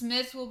Nolan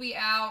Smith will be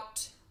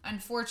out.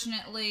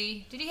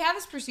 Unfortunately, did he have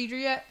his procedure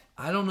yet?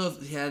 I don't know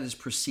if he had his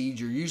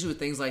procedure. Usually with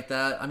things like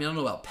that, I mean, I don't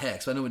know about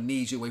pecs, but I know with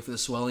knees, you wait for the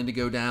swelling to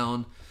go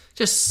down.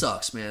 Just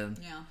sucks, man.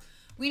 Yeah.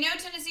 We know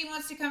Tennessee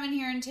wants to come in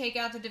here and take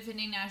out the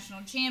defending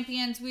national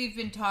champions. We've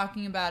been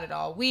talking about it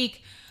all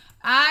week.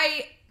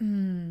 I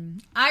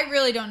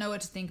really don't know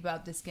what to think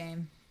about this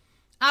game.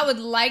 I would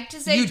like to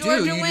say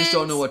Georgia wins. You just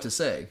don't know what to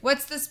say.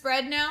 What's the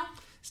spread now?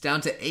 It's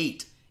down to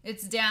 8.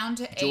 It's down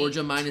to 8.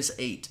 Georgia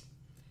 -8.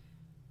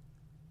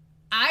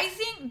 I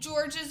think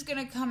Georgia's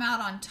going to come out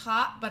on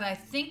top, but I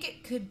think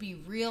it could be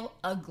real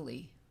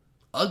ugly.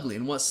 Ugly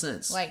in what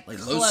sense? Like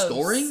low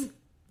scoring?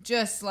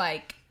 Just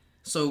like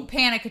so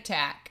panic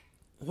attack.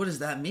 What does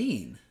that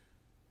mean?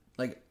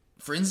 Like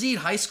frenzied,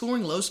 high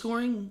scoring, low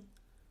scoring?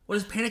 What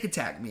does panic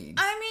attack mean?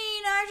 I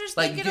mean, I just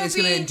like think it'll it's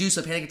going to induce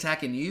a panic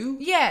attack in you?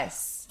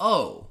 Yes.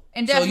 Oh.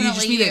 And so definitely you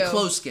just mean a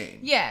close game.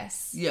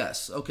 Yes.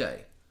 Yes,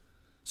 okay.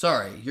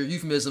 Sorry, your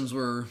euphemisms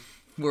were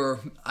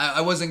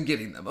I wasn't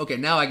getting them. Okay,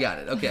 now I got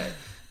it. Okay.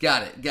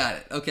 Got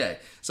it. Okay.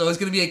 So it's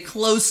going to be a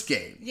close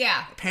game.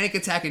 Yeah. Panic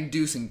attack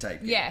inducing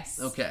type game. Yes.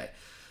 Okay.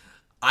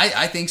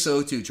 I think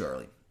so too,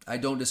 Charlie. I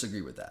don't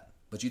disagree with that.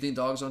 But you think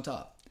Dogs on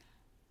top?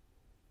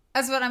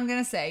 That's what I'm going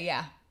to say,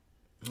 yeah.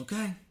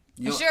 Okay.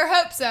 I sure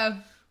hope so.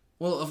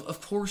 Well, of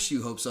course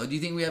you hope so. Do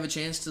you think we have a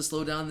chance to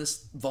slow down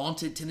this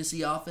vaunted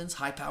Tennessee offense,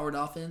 high-powered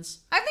offense?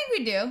 I think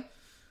we do.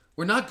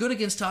 We're not good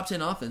against top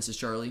 10 offenses,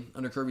 Charlie,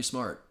 under Kirby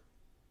Smart.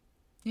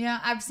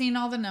 Yeah, I've seen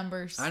all the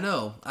numbers. I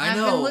know. I've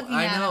been looking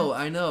at them.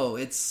 I know.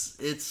 It's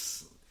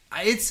this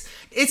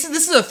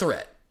is a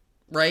threat,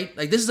 right?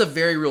 Like this is a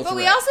very real threat. But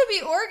we also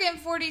beat Oregon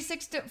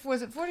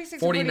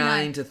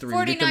 49 to 3.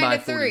 49 we combined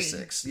to 3.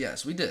 46.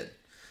 Yes, we did.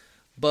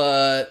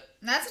 But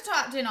that's a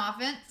top 10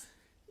 offense.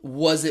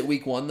 Was it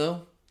week 1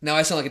 though? Now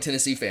I sound like a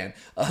Tennessee fan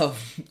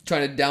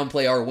trying to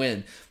downplay our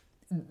win.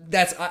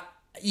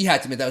 You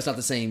have to admit that was not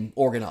the same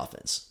Oregon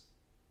offense.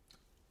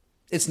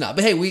 It's not.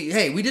 But we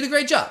did a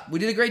great job.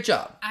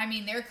 I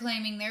mean, they're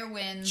claiming their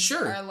wins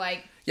are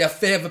like... Yeah,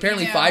 they have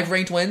apparently 5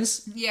 ranked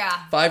wins. Yeah.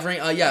 5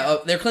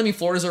 ranked... they're claiming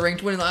Florida's a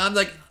ranked win. And I'm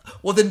like,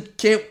 well, then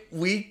can't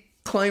we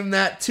claim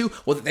that too?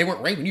 Well, they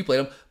weren't ranked when you played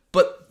them,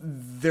 but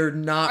they're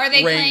not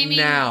ranked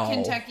now. Are they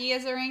claiming Kentucky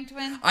as a ranked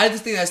win? I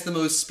just think that's the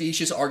most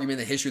specious argument in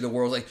the history of the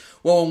world. Like,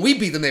 well, when we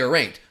beat them, they were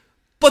ranked.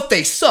 But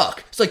they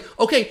suck. It's like,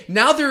 okay,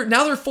 now they're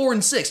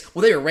 4-6.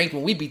 Well, they were ranked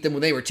when we beat them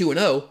when they were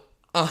 2-0.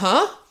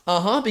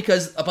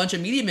 Because a bunch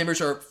of media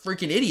members are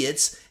freaking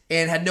idiots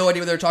and had no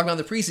idea what they were talking about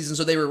in the preseason,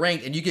 so they were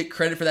ranked, and you get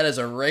credit for that as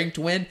a ranked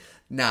win?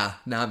 Nah,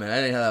 man,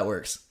 that ain't how that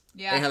works.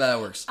 Yeah. That ain't how that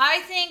works. I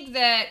think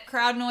that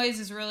crowd noise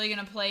is really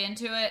going to play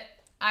into it.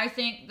 I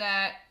think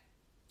that...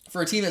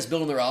 For a team that's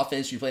building their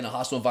offense, you play in a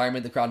hostile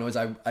environment, the crowd noise,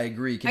 I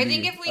agree. I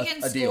think if we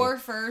can score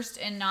first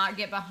and not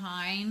get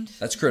behind,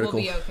 that's critical.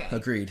 We'll be okay.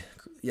 Agreed.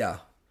 Yeah.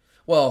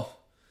 Well,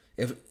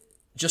 if...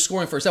 Just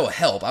scoring first, that will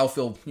help. I'll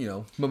feel,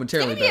 momentarily better. It's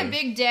going to be a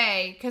big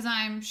day because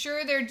I'm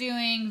sure they're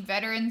doing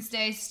Veterans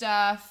Day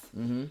stuff.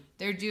 Mm-hmm.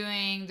 They're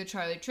doing the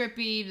Charlie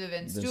Trippi, the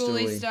Vince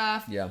Dooley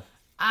stuff. Yeah.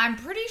 I'm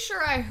pretty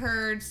sure I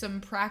heard some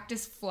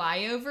practice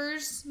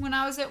flyovers when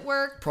I was at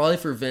work. Probably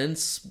for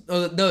Vince.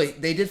 Oh, no,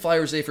 they did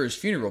flyovers today for his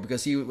funeral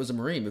because he was a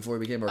Marine before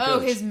he became our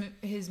coach.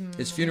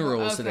 His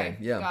funeral was today.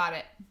 Yeah. Got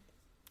it.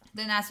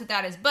 Then that's what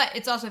that is. But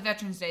it's also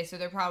Veterans Day, so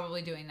they're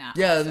probably doing that.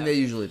 Yeah, also. They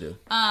usually do.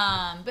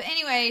 But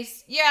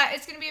anyways, yeah,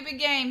 it's going to be a big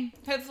game.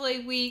 Hopefully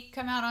we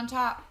come out on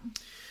top.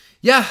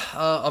 Yeah,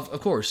 of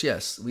course,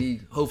 yes.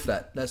 We hope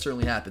that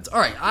certainly happens.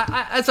 All right,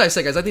 as I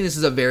said, guys, I think this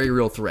is a very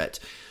real threat.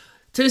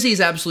 Tennessee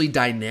is absolutely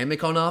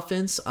dynamic on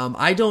offense.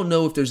 I don't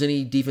know if there's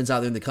any defense out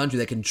there in the country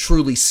that can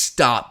truly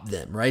stop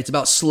them, right? It's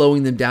about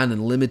slowing them down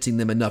and limiting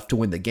them enough to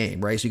win the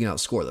game, right? So you can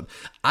outscore them.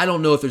 I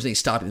don't know if there's any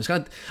stopping them. It's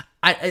kind of,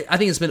 I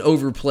think it's been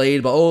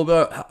overplayed,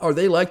 but are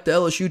they like the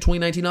LSU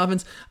 2019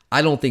 offense?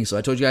 I don't think so.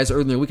 I told you guys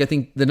earlier in the week, I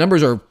think the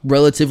numbers are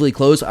relatively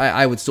close.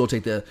 I would still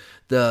take the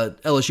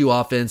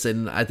LSU offense,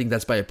 and I think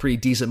that's by a pretty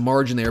decent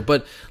margin there.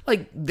 But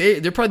like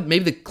they're probably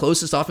maybe the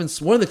closest offense,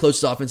 one of the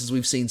closest offenses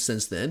we've seen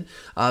since then.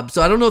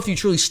 So I don't know if you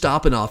truly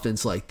stop an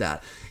offense like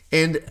that.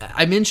 And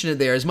I mentioned it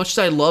there. As much as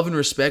I love and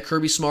respect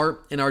Kirby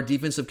Smart and our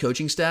defensive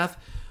coaching staff,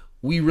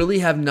 we really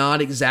have not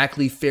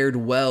exactly fared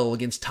well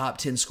against top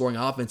 10 scoring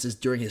offenses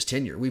during his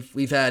tenure.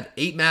 We've had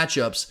 8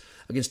 matchups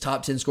against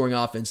top 10 scoring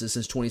offenses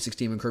since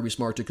 2016 when Kirby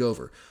Smart took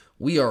over.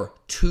 We are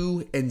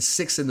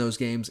 2-6 in those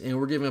games, and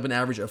we're giving up an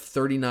average of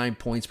 39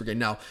 points per game.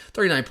 Now,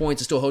 39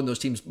 points is still holding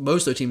most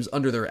of those teams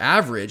under their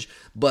average,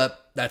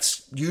 but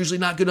that's usually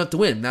not good enough to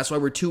win. That's why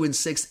we're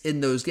 2-6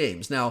 in those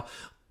games. Now,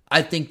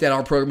 I think that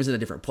our program is in a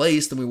different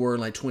place than we were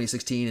in like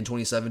 2016 and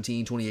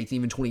 2017, 2018,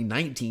 even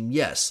 2019,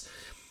 yes.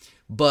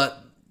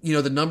 But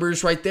the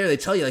numbers right there, they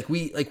tell you,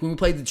 when we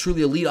played the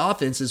truly elite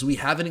offenses, we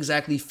haven't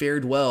exactly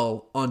fared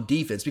well on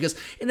defense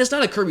and it's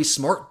not a Kirby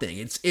Smart thing.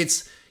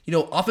 It's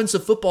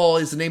offensive football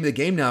is the name of the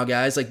game now,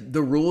 guys. Like,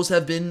 the rules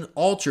have been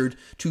altered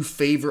to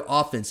favor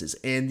offenses,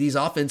 and these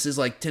offenses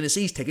like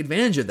Tennessee's take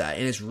advantage of that,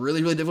 and it's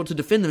really, really difficult to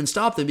defend them and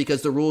stop them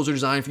because the rules are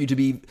designed for you to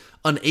be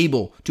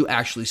unable to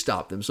actually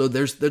stop them. So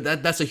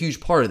that's a huge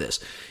part of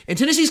this. And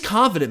Tennessee's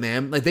confident,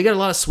 man. Like, they got a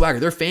lot of swagger.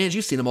 Their fans,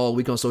 you've seen them all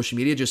week on social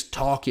media, just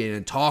talking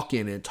and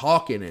talking and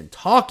talking and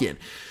talking.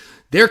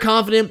 They're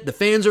confident. The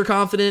fans are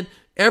confident.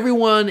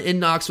 Everyone in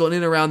Knoxville and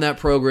in and around that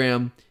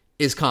program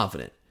is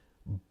confident.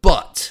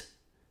 But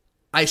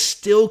I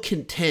still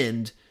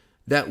contend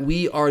that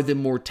we are the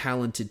more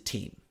talented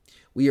team.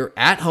 We are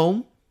at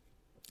home.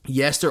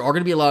 Yes, there are going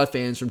to be a lot of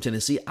fans from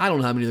Tennessee. I don't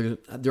know how many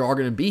there are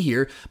going to be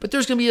here, but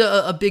there's going to be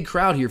a big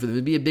crowd here for them.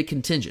 It'd be a big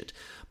contingent.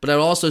 But I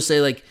would also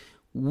say,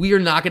 we are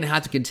not going to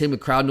have to contend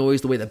with crowd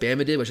noise the way that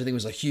Bama did, which I think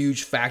was a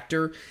huge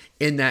factor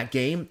in that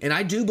game. And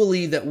I do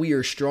believe that we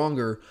are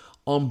stronger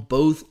on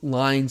both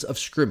lines of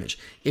scrimmage.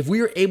 If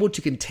we are able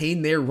to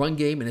contain their run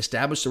game and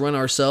establish the run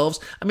ourselves,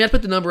 I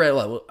put the number at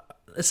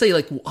let's say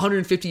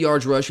 150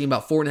 yards rushing,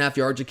 about 4.5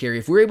 yards a carry.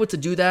 If we're able to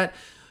do that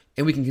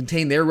and we can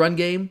contain their run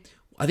game,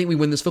 I think we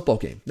win this football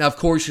game. Now, of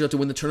course, you have to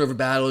win the turnover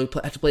battle. You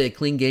have to play a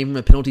clean game from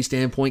a penalty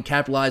standpoint,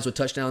 capitalize with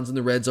touchdowns in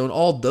the red zone,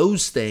 all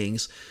those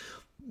things.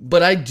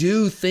 But I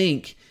do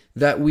think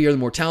that we are the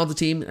more talented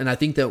team, and I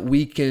think that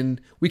we can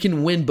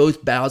win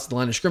both battles at the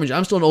line of scrimmage.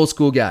 I'm still an old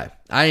school guy.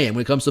 I am.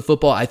 When it comes to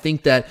football, I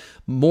think that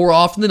more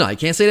often than not, I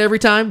can't say it every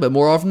time, but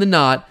more often than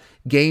not,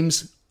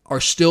 games are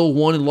still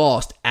won and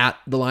lost at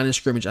the line of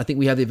scrimmage. I think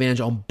we have the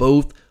advantage on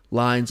both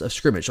lines of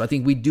scrimmage. So I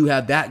think we do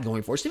have that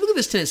going for us. If you look at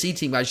this Tennessee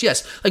team, guys,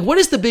 yes, like what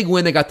is the big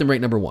win that got them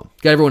ranked number 1?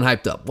 Got everyone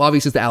hyped up. Well,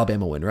 obviously it's the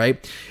Alabama win,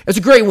 right? It's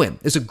a great win.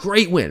 It's a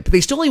great win. But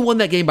they still only won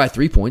that game by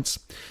 3 points.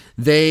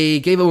 They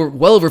gave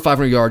well over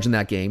 500 yards in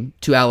that game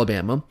to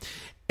Alabama.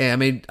 And I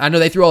mean, I know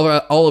they threw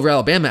all over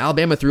Alabama.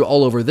 Alabama threw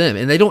all over them.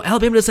 And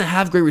Alabama doesn't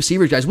have great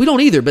receivers, guys. We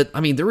don't either, but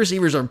I mean, their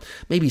receivers are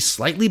maybe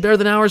slightly better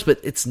than ours, but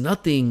it's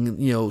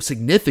nothing,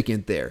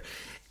 significant there.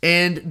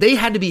 And they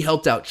had to be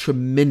helped out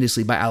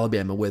tremendously by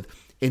Alabama with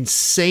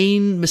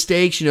insane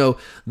mistakes.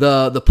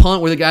 The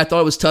punt where the guy thought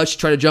it was touched,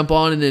 tried to jump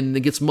on, and then it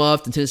gets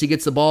muffed, and Tennessee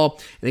gets the ball,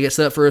 and they get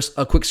set up for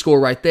a quick score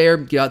right there,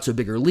 get out to a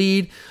bigger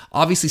lead.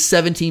 Obviously,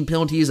 17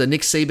 penalties, a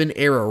Nick Saban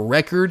era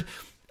record.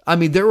 I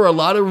mean, there were a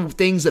lot of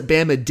things that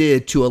Bama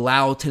did to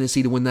allow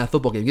Tennessee to win that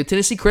football game. Give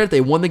Tennessee credit.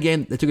 They won the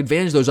game. They took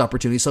advantage of those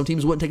opportunities. Some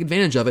teams wouldn't take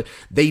advantage of it.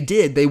 They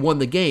did. They won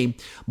the game,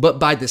 but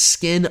by the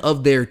skin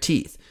of their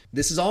teeth.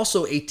 This is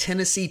also a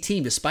Tennessee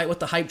team. Despite what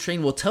the hype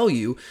train will tell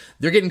you,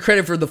 they're getting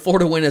credit for the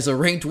Florida win as a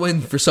ranked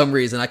win for some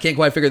reason. I can't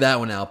quite figure that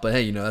one out, but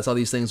hey, that's how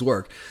these things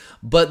work.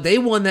 But they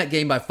won that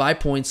game by 5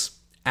 points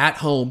at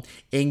home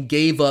and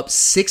gave up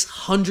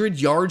 600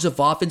 yards of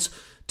offense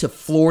to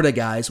Florida,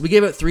 guys. We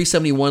gave up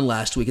 371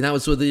 last week, and that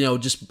was with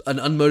just an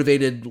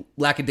unmotivated,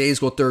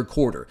 lackadaisical third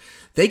quarter.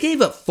 They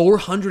gave up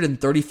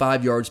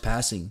 435 yards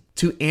passing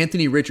to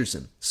Anthony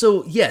Richardson.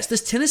 So yes,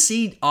 this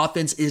Tennessee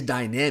offense is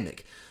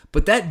dynamic,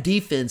 but that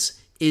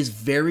defense is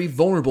very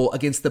vulnerable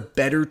against the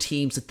better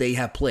teams that they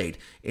have played.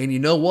 And you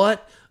know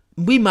what?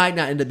 We might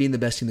not end up being the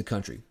best team in the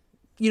country.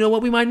 You know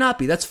what? We might not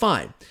be. That's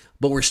fine.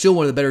 But we're still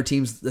one of the better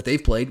teams that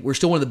they've played. We're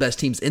still one of the best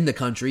teams in the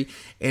country.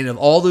 And of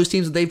all those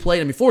teams that they've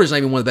played, I mean, Florida's not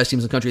even one of the best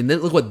teams in the country. And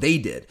look what they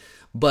did.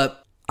 But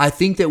I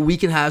think that we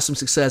can have some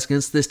success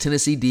against this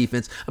Tennessee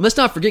defense. And let's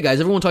not forget, guys,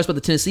 everyone talks about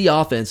the Tennessee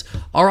offense.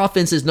 Our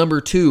offense is number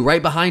 2,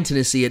 right behind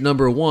Tennessee at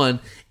number 1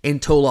 in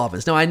total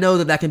offense. Now, I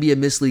know that can be a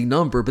misleading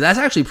number, but that's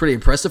actually pretty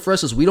impressive for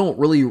us because we don't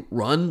really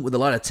run with a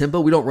lot of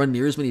tempo. We don't run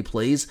near as many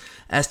plays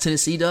as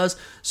Tennessee does.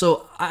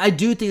 So I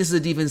do think this is a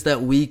defense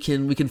that we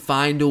can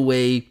find a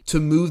way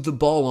to move the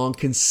ball on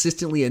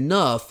consistently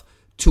enough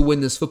to win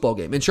this football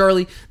game. And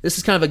Charlie, this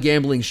is kind of a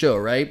gambling show,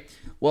 right?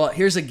 Well,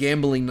 here's a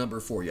gambling number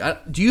for you.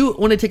 Do you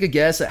want to take a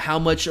guess at how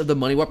much of the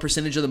money, what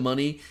percentage of the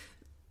money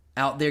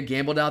out there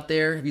gambled out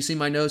there? Have you seen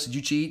my notes? Did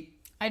you cheat?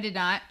 I did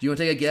not. Do you want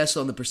to take a guess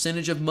on the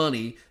percentage of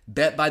money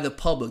bet by the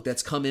public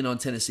that's come in on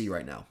Tennessee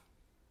right now?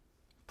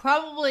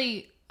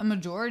 Probably a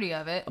majority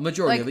of it. A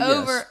majority of it,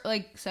 over,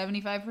 yes.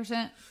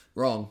 75%?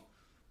 Wrong.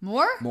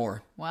 More?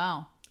 More.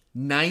 Wow.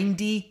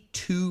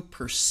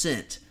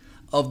 92%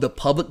 of the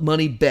public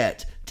money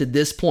bet to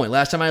this point,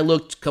 last time I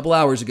looked a couple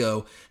hours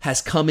ago,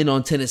 has come in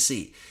on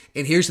Tennessee.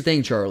 And here's the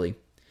thing, Charlie.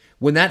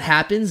 When that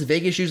happens,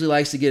 Vegas usually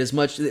likes to get as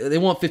much. They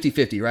want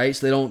 50-50, right?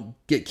 So they don't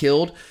get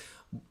killed.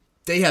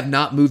 They have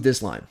not moved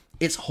this line.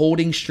 It's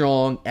holding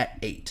strong at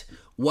 8.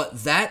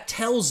 What that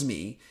tells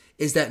me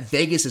is that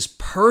Vegas is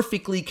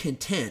perfectly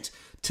content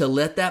to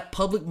let that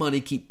public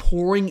money keep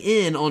pouring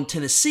in on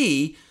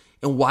Tennessee.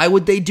 And why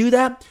would they do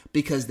that?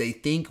 Because they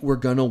think we're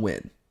going to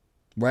win,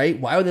 right?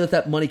 Why would they let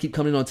that money keep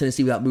coming in on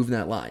Tennessee without moving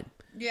that line?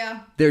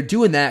 Yeah. They're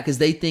doing that because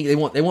they think they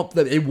want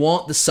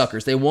the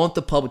suckers. They want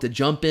the public to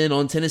jump in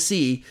on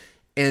Tennessee,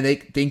 and they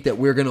think that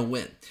we're going to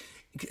win.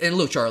 And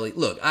look, Charlie,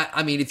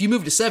 I mean, if you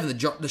move to 7,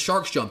 the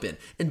Sharks jump in.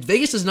 And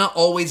Vegas does not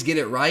always get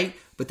it right,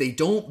 but they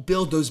don't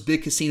build those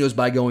big casinos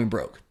by going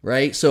broke,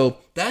 right? So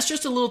that's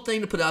just a little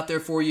thing to put out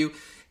there for you.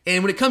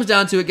 And when it comes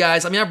down to it,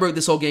 guys, I mean, I broke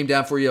this whole game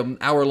down for you, an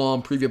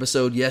hour-long preview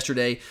episode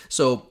yesterday.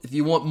 So if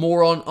you want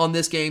more on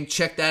this game,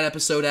 check that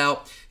episode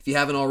out if you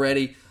haven't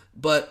already.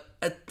 But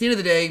at the end of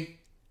the day,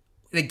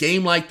 in a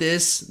game like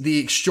this, the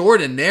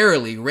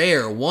extraordinarily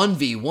rare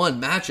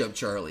 1v1 matchup,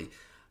 Charlie,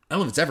 I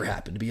don't know if it's ever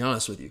happened, to be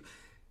honest with you.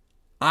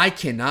 I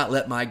cannot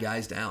let my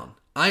guys down.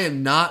 I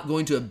am not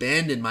going to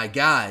abandon my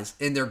guys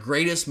in their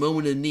greatest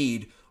moment of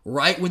need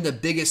right when the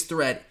biggest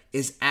threat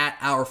is at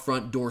our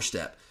front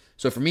doorstep.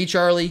 So for me,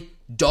 Charlie,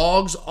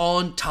 dogs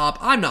on top.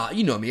 I'm not,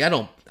 you know me, I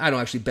don't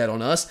actually bet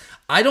on us.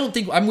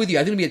 I'm with you.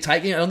 I think it'll be a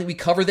tight game. I don't think we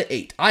cover the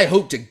 8. I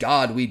hope to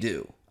God we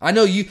do. I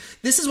know you,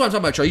 this is what I'm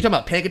talking about, Charlie. You're talking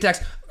about panic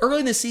attacks.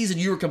 Early in the season,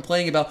 you were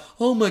complaining about,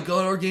 oh my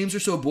God, our games are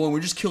so boring. We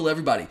just kill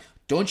everybody.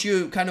 Don't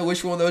you kind of wish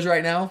for one of those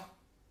right now?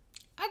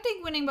 I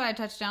think winning by a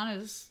touchdown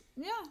is,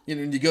 yeah. You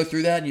know, you go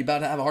through that and you're about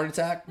to have a heart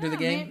attack during the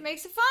game? It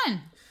makes it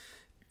fun.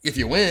 If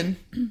you win.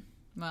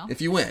 Well,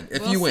 if you win.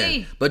 We'll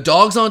see. But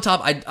dogs on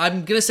top.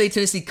 I'm going to say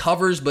Tennessee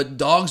covers, but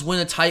dogs win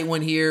a tight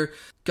one here.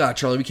 God,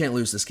 Charlie, we can't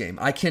lose this game.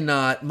 I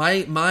cannot.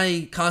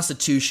 My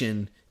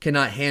constitution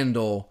cannot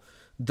handle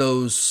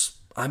those.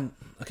 I'm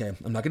not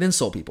going to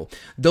insult people.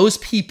 Those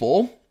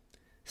people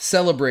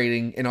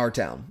celebrating in our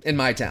town, in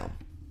my town.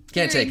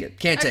 Can't take it.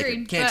 Can't take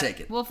Agreed. it. Can't But take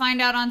it. We'll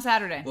find out on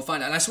Saturday. We'll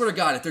find out. And I swear to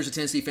God, if there's a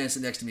Tennessee fan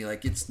sitting next to me,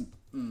 like it's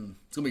going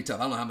to be tough.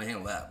 I don't know how I'm going to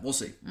handle that. We'll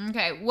see.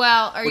 Okay.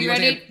 Well, are you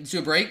ready? To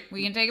a break?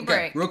 We can take a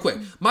Okay, break. real quick.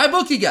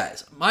 MyBookie,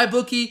 guys.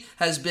 MyBookie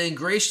has been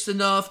gracious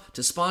enough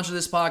to sponsor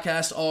this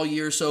podcast all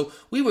year, so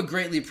we would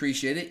greatly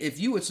appreciate it if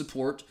you would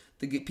support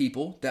the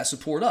people that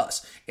support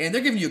us. And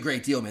they're giving you a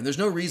great deal, man. There's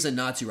no reason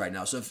not to right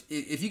now. So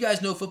if you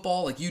guys know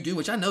football like you do,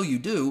 which I know you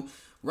do,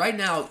 right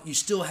now you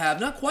still have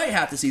not quite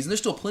half the season.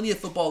 There's still plenty of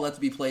football left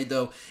to be played,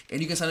 though.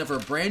 And you can sign up for a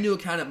brand new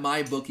account at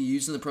MyBookie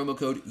using the promo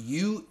code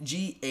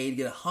UGA to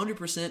get a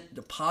 100%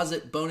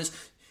 deposit bonus.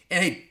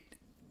 And hey,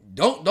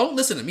 don't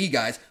listen to me,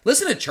 guys.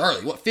 Listen to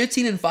Charlie.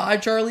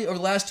 15-5, Charlie, over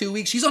the last 2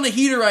 weeks? She's on a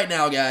heater right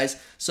now,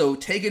 guys. So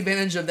take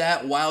advantage of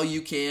that while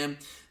you can.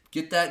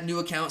 Get that new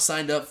account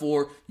signed up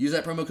for. Use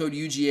that promo code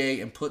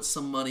UGA and put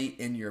some money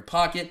in your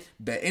pocket.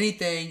 Bet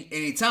anything,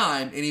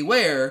 anytime,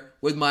 anywhere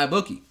with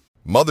MyBookie.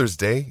 Mother's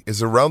Day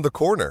is around the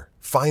corner.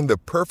 Find the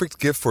perfect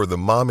gift for the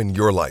mom in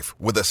your life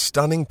with a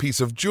stunning piece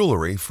of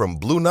jewelry from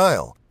Blue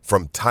Nile.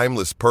 From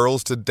timeless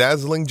pearls to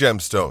dazzling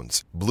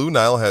gemstones, Blue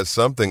Nile has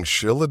something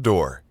she'll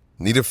adore.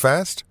 Need it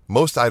fast?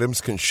 Most items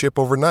can ship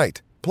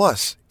overnight.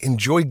 Plus,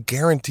 enjoy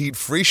guaranteed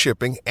free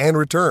shipping and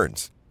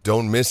returns.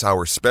 Don't miss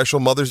our special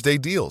Mother's Day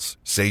deals.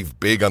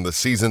 Save big on the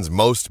season's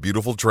most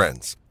beautiful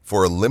trends.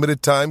 For a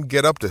limited time,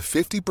 get up to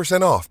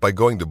 50% off by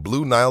going to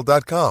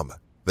BlueNile.com.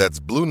 That's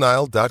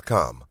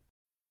BlueNile.com.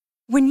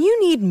 When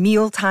you need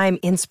mealtime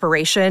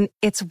inspiration,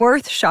 it's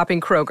worth shopping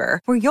Kroger,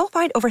 where you'll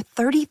find over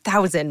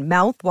 30,000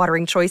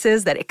 mouth-watering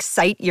choices that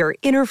excite your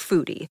inner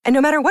foodie. And no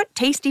matter what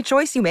tasty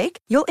choice you make,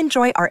 you'll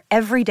enjoy our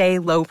everyday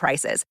low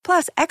prices,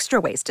 plus extra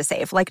ways to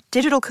save, like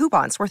digital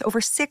coupons worth over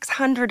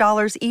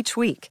 $600 each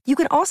week. You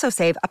can also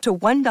save up to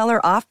 $1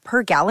 off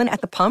per gallon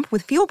at the pump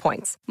with fuel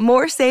points.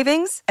 More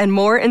savings and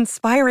more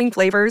inspiring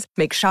flavors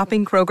make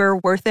shopping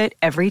Kroger worth it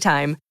every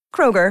time.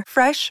 Kroger,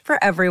 fresh for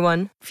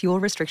everyone. Fuel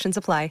restrictions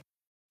apply.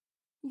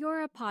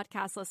 You're a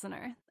podcast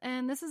listener,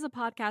 and this is a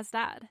podcast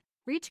ad.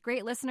 Reach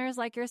great listeners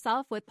like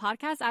yourself with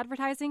podcast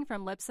advertising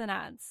from Libsyn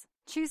Ads.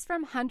 Choose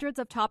from hundreds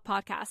of top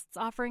podcasts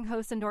offering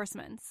host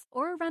endorsements,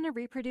 or run a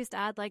reproduced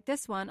ad like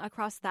this one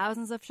across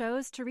thousands of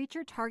shows to reach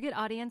your target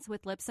audience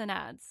with Libsyn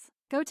Ads.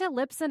 Go to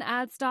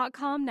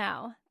libsynads.com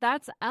now.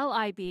 That's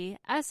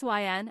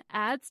LIBSYN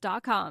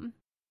ads.com.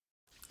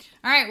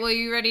 All right. Well,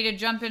 you ready to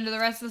jump into the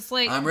rest of the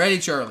slate? I'm ready,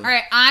 Charlie. All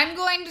right. I'm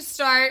going to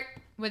start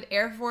with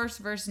Air Force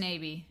versus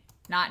Navy.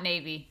 Not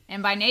Navy.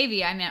 And by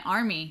Navy, I meant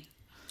Army.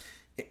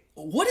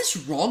 What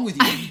is wrong with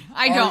you?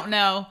 I don't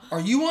know.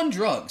 Are you on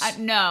drugs?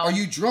 No. Are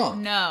you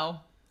drunk? No.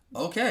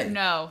 Okay.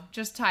 No.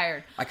 Just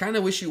tired. I kind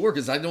of wish you were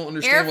because I don't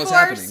understand Air what's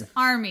Force, happening.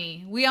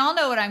 Army. We all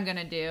know what I'm going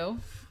to do.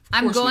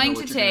 I'm course we know going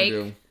what to you're take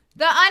gonna do.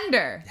 the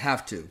under.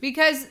 Have to.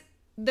 Because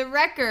the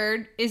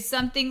record is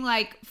something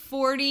like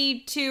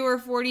 42 or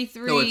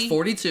 43. No, it's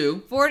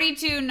 42.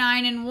 42,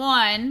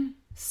 9-1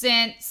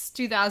 since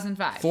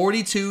 2005.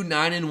 42,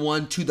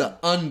 9-1 to the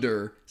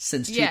under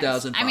since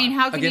 2005. I mean,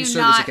 how can you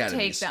not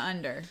take the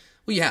under?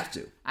 Well, you have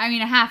to. I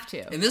mean, I have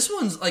to. And this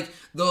one's like,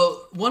 the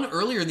one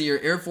earlier in the year,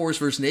 Air Force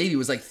versus Navy,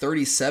 was like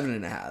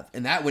 37.5.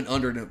 And that went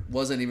under and it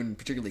wasn't even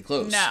particularly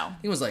close. No.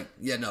 It was like,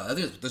 I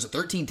think there's a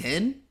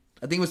 13-10.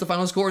 I think was the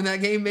final score in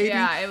that game, maybe.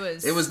 Yeah, it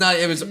was. It was not,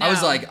 it was, No. I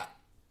was like,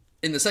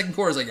 in the second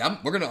quarter, I was like, I'm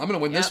gonna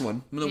win this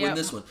one. I'm gonna win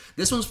this one.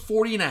 This one's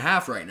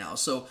 40.5 right now.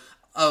 So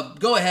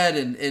go ahead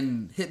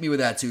and hit me with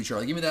that too,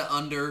 Charlie. Give me that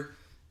under.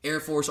 Air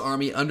Force,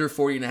 Army, under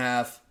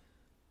 40.5.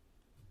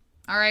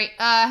 All right.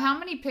 How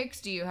many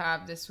picks do you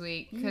have this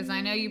week? Because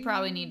I know you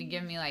probably need to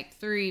give me like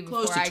 3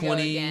 before Close to I go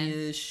again.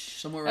 20-ish,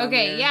 somewhere around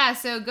Okay, there. yeah.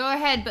 So go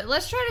ahead, but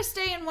let's try to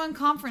stay in one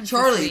conference.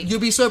 Charlie, this week. you'll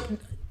be so...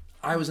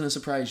 I was going to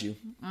surprise you.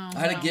 Oh, I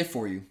had a gift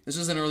for you. This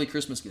was an early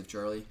Christmas gift,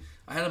 Charlie.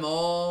 I had them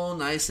all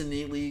nice and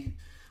neatly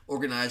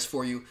organized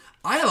for you.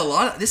 I have a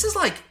lot of... This is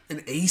like an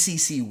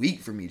ACC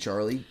week for me,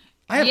 Charlie.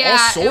 I have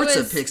all sorts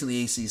of picks in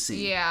the ACC.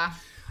 Yeah.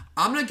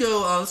 I'm going to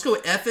go... let's go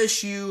with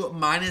FSU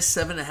minus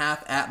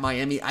 7.5 at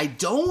Miami. I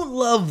don't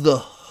love the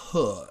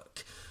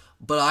hook,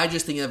 but I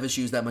just think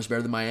FSU is that much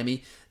better than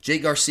Miami.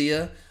 Jake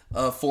Garcia,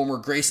 former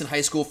Grayson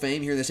High School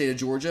fame here in the state of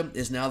Georgia,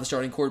 is now the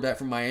starting quarterback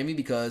from Miami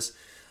because...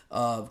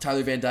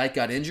 Tyler Van Dyke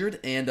got injured,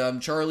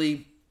 and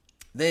Charlie,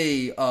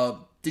 they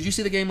did you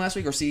see the game last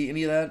week or see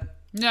any of that?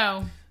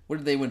 No. What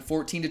did they win?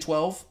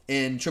 14-12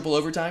 in triple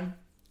overtime.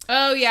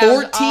 Oh yeah,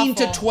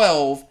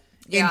 14-12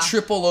 in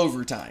triple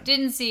overtime.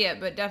 Didn't see it,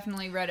 but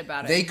definitely read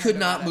about it. They could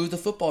not move the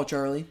football,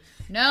 Charlie.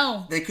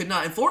 No, they could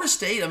not. And Florida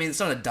State, I mean, it's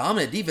not a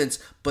dominant defense,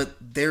 but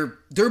they're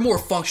more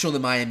functional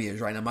than Miami is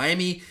right now.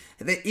 Miami.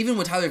 Even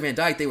with Tyler Van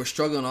Dyke, they were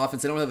struggling on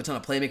offense. They don't have a ton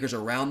of playmakers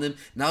around them.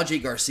 Now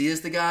Jake Garcia is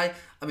the guy.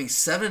 I mean,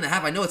 7.5.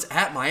 I know it's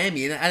at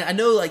Miami, and I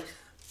know like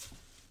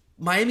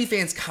Miami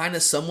fans kind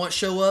of somewhat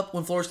show up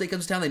when Florida State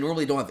comes to town. They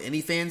normally don't have any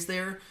fans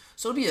there,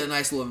 so it'll be a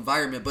nice little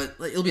environment. But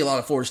it'll be a lot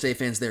of Florida State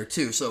fans there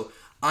too. So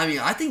I mean,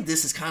 I think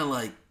this is kind of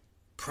like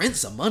print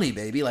some money,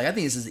 baby. Like I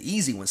think this is an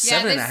easy one.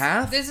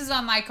 7.5. This is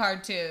on my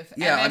card too.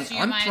 Yeah,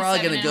 I'm probably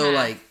gonna go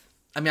like.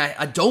 I mean,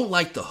 I don't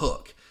like the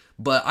hook.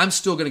 But I'm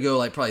still going to go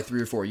like probably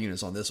 3 or 4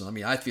 units on this one. I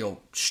mean, I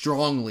feel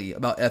strongly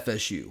about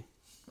FSU.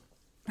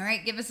 All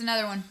right, give us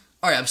another one.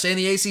 All right, I'm saying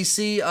the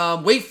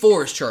ACC. Wake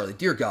Forest, Charlie.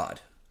 Dear God.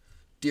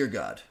 Dear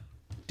God.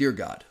 Dear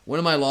God. One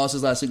of my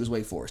losses last week was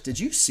Wake Forest. Did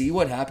you see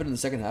what happened in the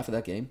second half of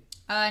that game?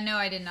 No,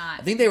 I did not.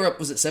 I think they were up,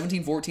 was it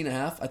 17-14 a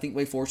half? I think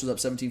Wake Forest was up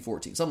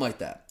 17-14, something like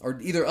that. Or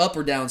either up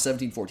or down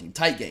 17-14.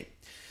 Tight game.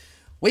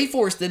 Wake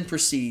Forest then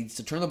proceeds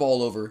to turn the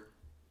ball over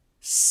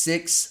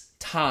 6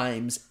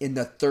 times in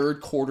the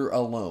third quarter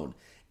alone.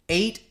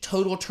 8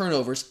 total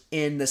turnovers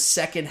in the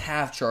second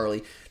half,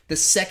 Charlie. The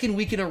second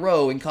week in a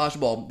row in college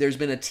ball, there's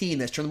been a team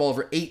that's turned the ball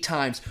over 8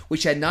 times,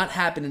 which had not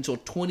happened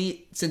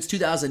since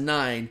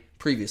 2009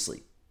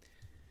 previously.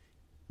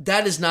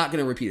 That is not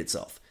going to repeat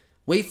itself.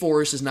 Wake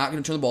Forest is not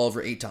going to turn the ball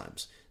over 8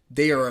 times.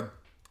 They are a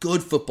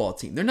good football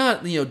team. They're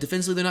not,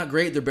 defensively they're not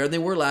great. They're better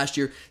than they were last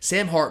year.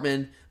 Sam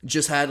Hartman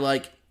just had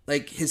like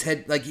his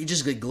head, like he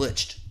just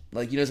glitched.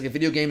 Like, it's like a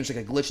video game. It's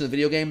like a glitch in the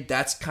video game.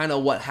 That's kind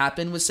of what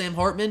happened with Sam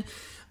Hartman.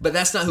 But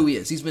that's not who he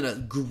is. He's been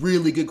a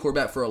really good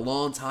quarterback for a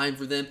long time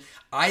for them.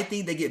 I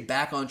think they get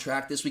back on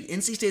track this week.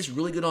 NC State's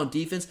really good on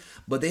defense,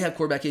 but they have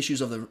quarterback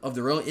issues of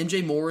their own.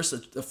 MJ Morris,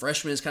 a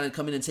freshman, is kind of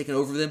coming and taking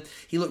over them.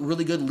 He looked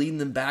really good leading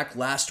them back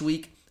last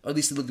week. Or at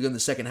least he looked good in the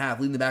second half,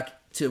 leading them back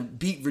to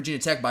beat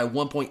Virginia Tech by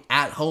 1 point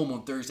at home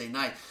on Thursday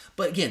night.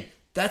 But again,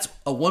 that's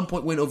a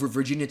 1-point win over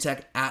Virginia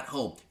Tech at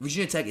home.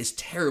 Virginia Tech is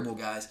terrible,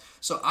 guys.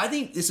 So I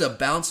think this is a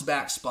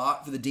bounce-back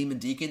spot for the Demon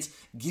Deacons.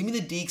 Give me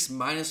the Deacs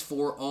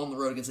 -4 on the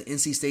road against an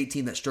NC State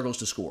team that struggles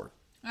to score.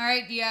 All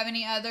right, do you have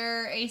any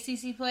other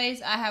ACC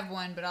plays? I have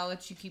one, but I'll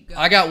let you keep going.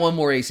 I got one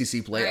more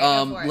ACC play.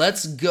 All right, go for it.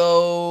 Let's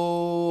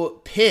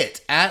go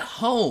Pitt at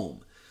home.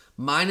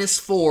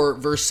 -4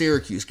 versus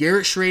Syracuse.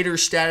 Garrett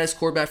Schrader's status,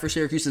 quarterback for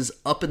Syracuse, is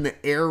up in the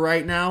air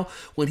right now.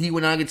 When he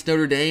went out against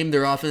Notre Dame,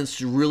 their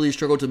offense really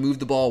struggled to move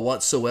the ball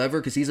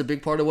whatsoever because he's a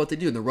big part of what they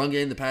do. In the run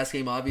game, the pass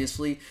game,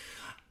 obviously.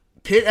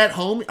 Pitt at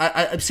home,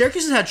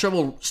 Syracuse has had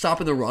trouble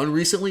stopping the run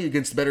recently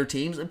against better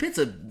teams, and Pitt's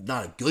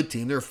not a good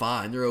team. They're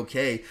fine. They're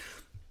okay.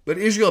 But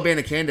Israel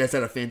Abanikanda has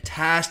had a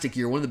fantastic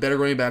year, one of the better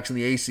running backs in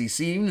the ACC,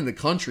 even in the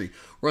country,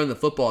 running the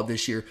football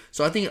this year.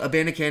 So I think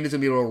Abanikanda is going to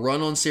be able to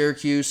run on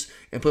Syracuse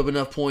and put up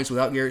enough points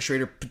without Garrett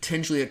Schrader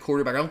potentially at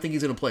quarterback. I don't think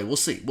he's going to play. We'll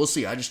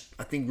see. I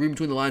think reading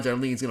between the lines, I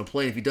don't think he's going to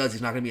play. If he does,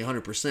 he's not going to be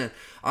 100%.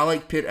 I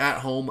like Pitt at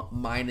home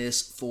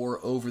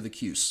 -4 over the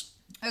Cuse.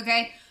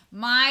 Okay.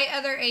 My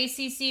other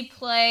ACC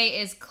play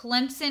is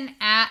Clemson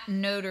at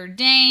Notre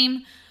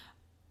Dame.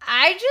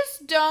 I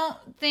just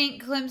don't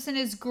think Clemson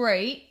is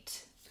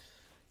great.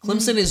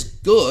 Clemson is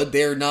good.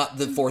 They're not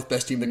the 4th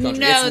best team in the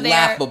country. No, it's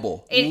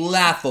laughable.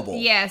 Laughable.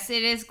 Yes,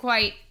 it is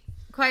quite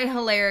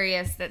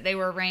hilarious that they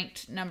were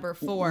ranked number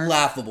 4.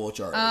 Laughable,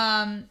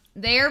 Charlie.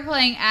 They are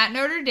playing at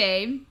Notre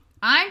Dame.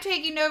 I'm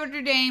taking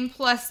Notre Dame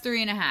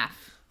 +3.5.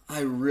 I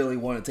really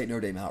want to take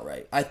Notre Dame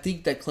outright. I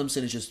think that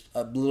Clemson is just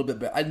a little bit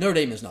better. Notre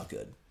Dame is not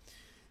good.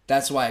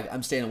 That's why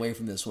I'm staying away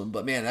from this one.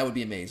 But man, that would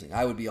be amazing.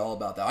 I would be all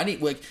about that.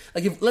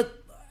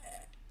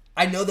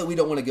 I know that we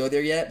don't want to go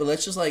there yet, but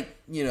let's just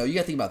you got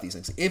to think about these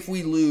things. If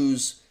we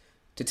lose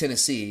to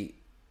Tennessee,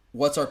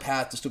 what's our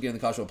path to still get in the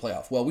college football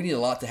playoff? Well, we need a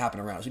lot to happen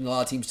around us. We need a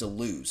lot of teams to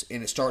lose,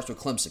 and it starts with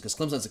Clemson because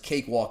Clemson's a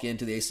cakewalk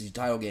into the ACC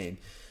title game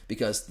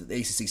because the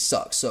ACC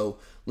sucks. So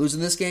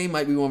losing this game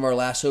might be one of our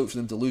last hopes for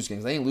them to lose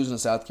games. They ain't losing to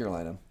South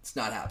Carolina. It's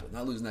not happening.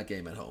 Not losing that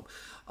game at home.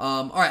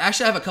 All right,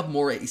 actually, I have a couple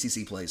more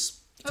ACC plays.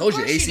 I told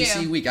you,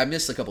 ACC week. I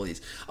missed a couple of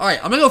these. All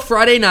right, I'm going to go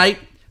Friday night.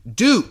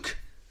 Duke.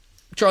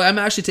 Charlie, I'm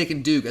actually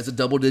taking Duke as a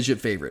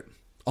double-digit favorite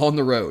on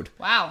the road.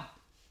 Wow.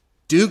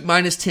 Duke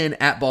 -10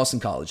 at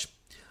Boston College.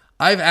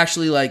 I've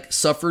actually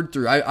suffered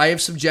through. I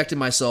have subjected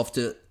myself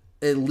to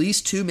at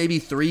least 2, maybe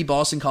 3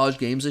 Boston College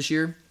games this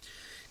year.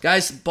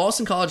 Guys,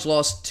 Boston College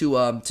lost to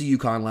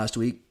UConn last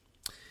week.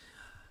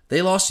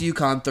 They lost to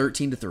UConn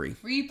 13-3.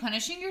 Were you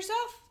punishing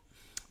yourself?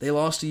 They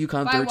lost to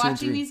UConn 13-3. By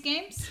watching these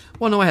games?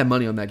 Well, no, I had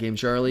money on that game,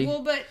 Charlie.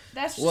 Well, but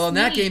that's just in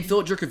that game,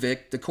 Philip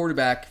Jurkovic, the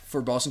quarterback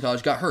for Boston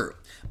College, got hurt.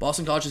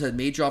 Boston College has had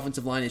major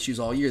offensive line issues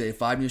all year. They have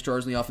 5 new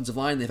stars in the offensive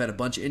line. They've had a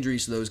bunch of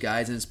injuries to those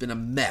guys, and it's been a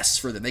mess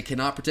for them. They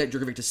cannot protect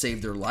Jurkovic to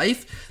save their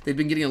life. They've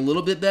been getting a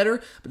little bit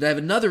better, but they have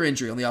another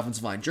injury on the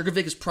offensive line.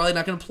 Jurkovic is probably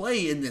not going to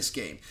play in this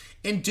game.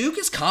 And Duke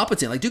is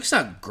competent. Duke's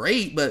not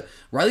great, but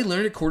Riley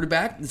Leonard at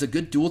quarterback is a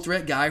good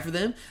dual-threat guy for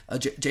them.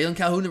 Jalen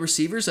Calhoun, the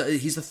receivers,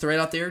 he's the threat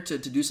out there to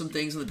do some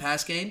things in the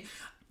pass game.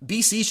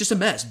 BC is just a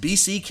mess.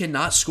 BC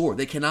cannot score.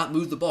 They cannot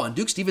move the ball. And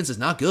Duke's defense is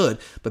not good,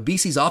 but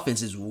BC's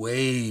offense is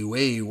way,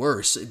 way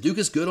worse. Duke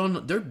is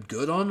they're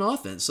good on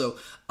offense. So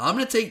I'm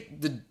going to take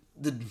the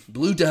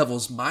Blue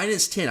Devils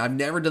 -10. I've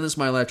never done this in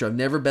my life. I've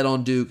never bet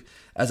on Duke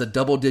as a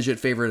double-digit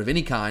favorite of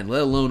any kind,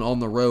 let alone on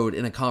the road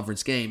in a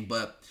conference game.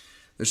 But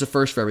there's a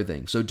first for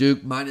everything. So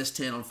Duke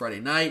 -10 on Friday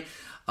night.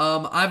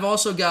 I've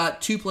also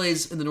got 2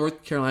 plays in the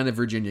North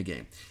Carolina-Virginia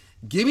game.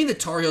 Give me the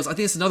Tar Heels. I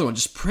think it's another one.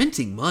 Just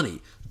printing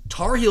money.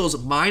 Tar Heels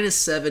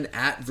 -7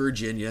 at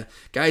Virginia.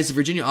 Guys, the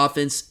Virginia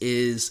offense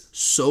is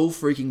so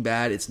freaking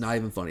bad, it's not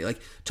even funny. Like,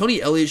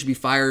 Tony Elliott should be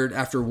fired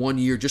after 1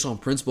 year just on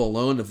principle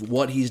alone of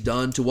what he's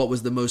done to what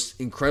was the most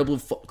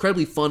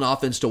incredibly fun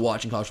offense to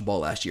watch in college football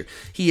last year.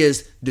 He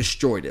has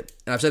destroyed it.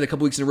 And I've said it a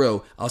couple weeks in a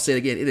row. I'll say it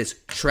again. It is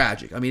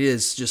tragic. I mean, it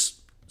is just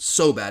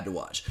so bad to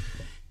watch.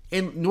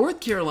 And North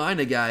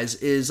Carolina, guys,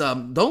 is,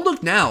 don't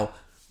look now,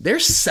 they're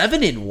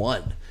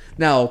 7-1.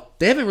 Now,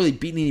 they haven't really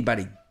beaten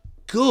anybody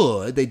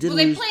good. They did lose.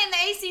 They play in the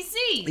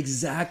ACC.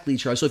 Exactly,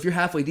 Charlie. So if you're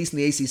halfway decent in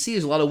the ACC,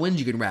 there's a lot of wins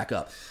you can rack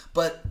up.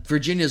 But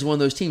Virginia is one of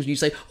those teams. When you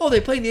say, oh,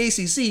 they play in the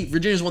ACC,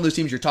 Virginia is one of those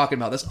teams you're talking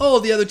about. That's, oh,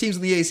 the other teams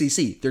in the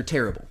ACC. They're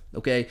terrible,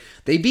 okay?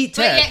 They beat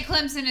Tech. But yet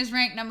Clemson is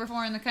ranked number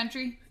 4 in the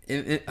country.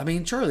 I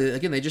mean, Charlie,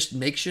 again, they just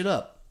make shit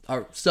up.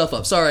 Or stuff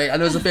up. Sorry, I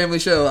know it's a family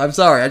show. I'm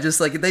sorry. I'm just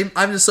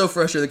so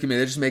frustrated with the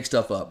community. They just make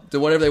stuff up. Do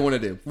whatever they want to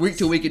do. Week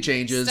to week it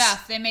changes.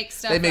 They make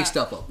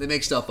stuff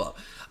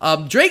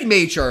up. Drake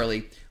May,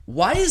 Charlie.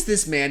 Why is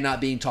this man not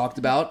being talked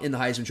about in the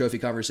Heisman Trophy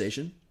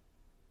conversation?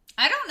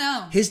 I don't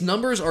know. His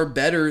numbers are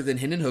better than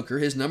Hendon Hooker.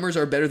 His numbers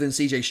are better than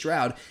C.J.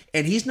 Stroud,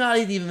 and he's not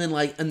even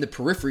in the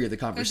periphery of the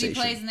conversation.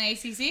 Because he plays in the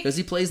ACC. Because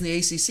he plays in the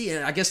ACC,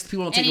 and I guess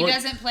people don't take. And he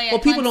doesn't play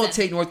at people Clemson. don't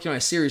take North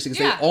Carolina seriously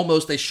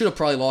because they should have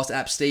probably lost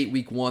App State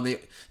week 1.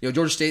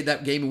 Georgia State,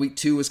 that game in week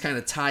 2 was kind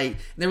of tight, and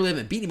they really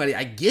haven't beat anybody.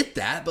 I get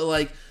that,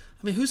 but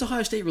who's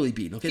Ohio State really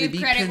beating? Okay, Give they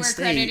beat credit Penn where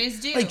State. credit is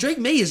due. Drake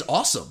May is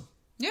awesome.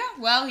 Yeah,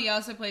 well, he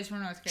also plays for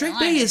North Carolina.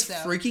 Drake May is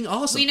freaking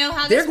awesome. We know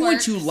how they're this going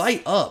works. to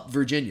light up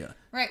Virginia.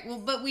 Right. Well,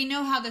 but we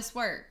know how this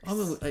works.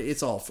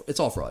 It's all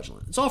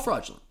fraudulent. It's all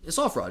fraudulent.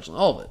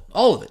 All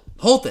of it.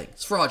 The whole thing.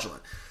 It's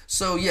fraudulent.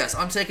 So yes,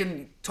 I'm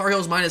taking Tar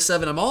Heels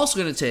 -7. I'm also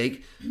going to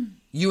take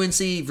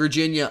UNC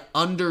Virginia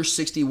under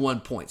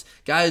 61 points.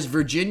 Guys,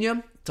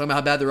 Virginia, talking about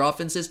how bad their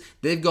offense is,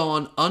 they've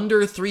gone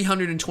under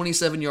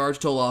 327 yards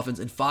total offense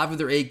in 5 of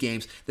their 8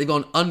 games. They've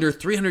gone under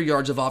 300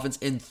 yards of offense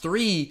in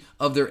 3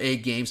 of their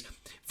 8 games.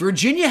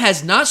 Virginia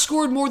has not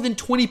scored more than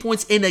 20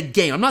 points in a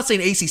game. I'm not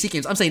saying ACC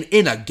games. I'm saying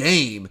in a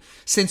game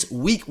since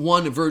week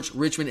 1 versus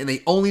Richmond, and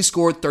they only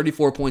scored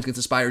 34 points against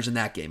the Spiders in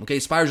that game. Okay,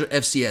 Spiders are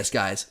FCS,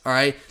 guys. All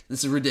right?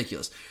 This is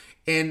ridiculous.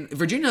 And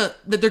Virginia,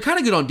 they're kind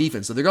of good on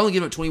defense, so they're only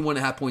giving up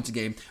 21.5 points a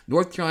game.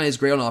 North Carolina is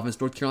great on offense.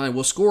 North Carolina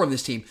will score on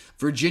this team.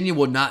 Virginia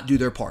will not do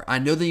their part. I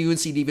know the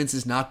UNC defense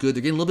is not good.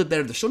 They're getting a little bit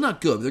better. They're still not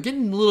good, but they're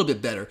getting a little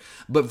bit better.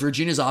 But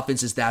Virginia's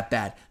offense is that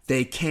bad.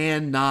 They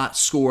cannot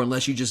score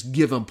unless you just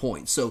give them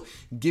points. So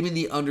give me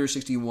the under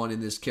 61 in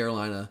this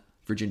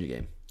Carolina-Virginia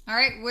game. All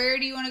right, where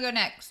do you want to go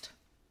next?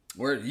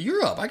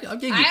 You're up. I gave you a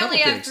couple picks. I only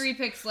have 3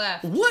 picks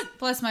left. What?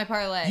 Plus my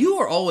parlay. You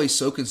are always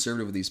so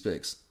conservative with these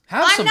picks.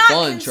 Have some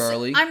fun,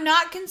 Charlie. I'm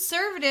not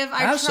conservative.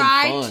 I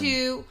try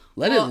to.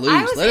 Let it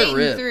loose. Let it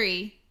rip.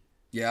 8-3.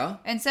 Yeah.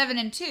 And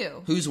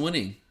 7-2. Who's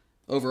winning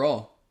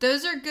overall?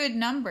 Those are good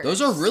numbers. Those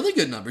are really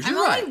good numbers. You're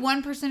right. I'm only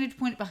 1 percentage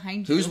point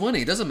behind you. Who's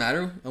winning? It doesn't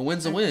matter. A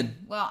win's a win.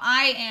 Well,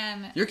 I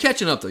am. You're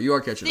catching up, though. You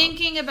are catching up.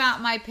 Thinking about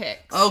my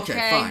picks.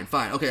 Okay,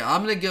 fine. Okay,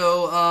 I'm going to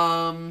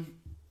go.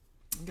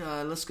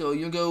 Let's go.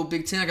 You go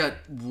Big Ten. I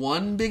got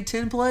 1 Big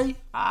Ten play.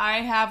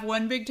 I have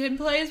 1 Big Ten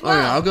play as well. All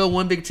right, I'll go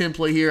 1 Big Ten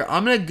play here.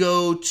 I'm going to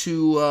go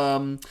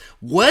to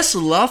West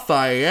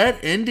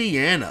Lafayette,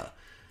 Indiana.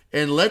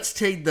 And let's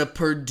take the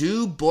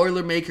Purdue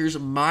Boilermakers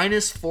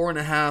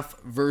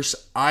 -4.5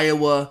 versus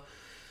Iowa.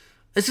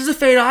 This is a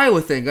fade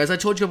Iowa thing, guys. I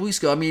told you a couple weeks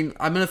ago. I mean,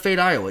 I'm going to fade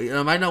Iowa. And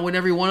I might not win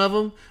every one of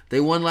them.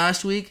 They won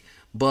last week.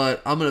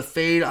 But I'm going to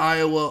fade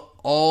Iowa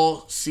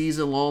all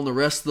season long, the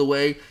rest of the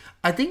way.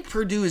 I think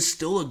Purdue is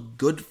still a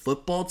good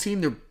football team.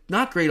 They're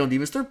not great on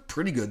defense. They're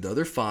pretty good, though.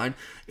 They're fine.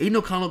 Aiden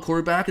O'Connell,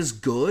 quarterback, is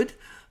good.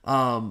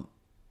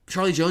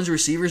 Charlie Jones, the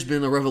receiver, has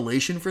been a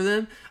revelation for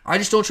them. I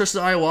just don't trust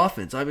the Iowa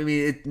offense. I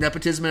mean,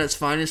 nepotism at its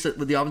finest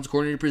with the offensive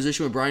coordinator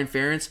position with Brian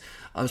Ferentz.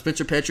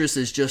 Spencer Petras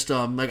is just,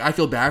 I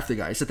feel bad for the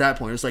guy. It's at that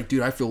point. It's like,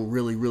 dude, I feel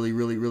really, really,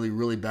 really, really,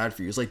 really bad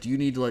for you. It's like, do you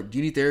need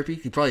therapy?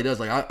 He probably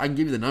does. I can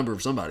give you the number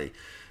of somebody.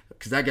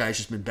 Because that guy's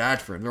just been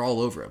bad for him. They're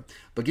all over him.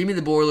 But give me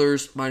the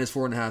Boilers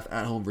 -4.5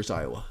 at home versus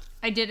Iowa.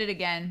 I did it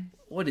again.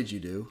 What did you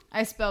do?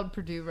 I spelled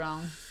Purdue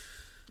wrong.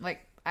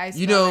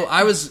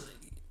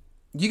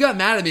 You got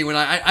mad at me when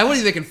I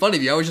wasn't making fun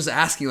of you. I was just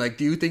asking,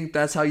 do you think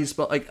that's how you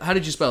spell? How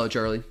did you spell it,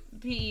 Charlie?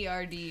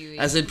 Perdue.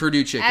 As in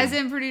Purdue chicken. As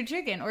in Purdue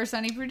chicken or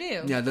Sunny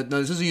Purdue. Yeah, no,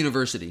 this is a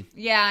university.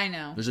 Yeah, I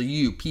know. There's a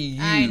U,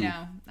 P-U. I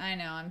know.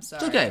 I'm sorry.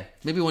 It's okay.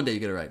 Maybe one day you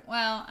get it right.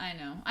 Well, I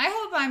know. I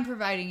hope I'm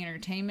providing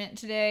entertainment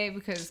today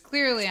because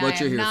clearly what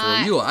you're here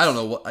not. for. I don't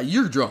know what.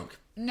 You're drunk.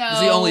 No.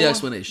 It's the only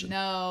explanation.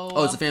 No.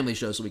 Oh, it's a family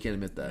show, so we can't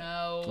admit that.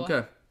 No.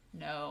 Okay.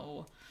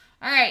 No.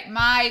 All right,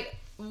 my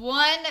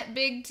 1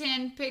 Big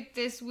Ten pick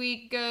this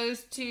week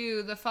goes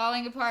to the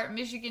falling apart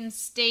Michigan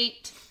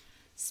State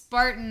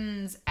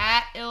Spartans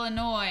at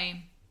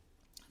Illinois.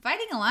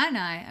 Fighting Illini.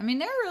 I mean,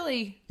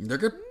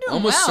 they're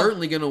almost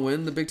certainly going to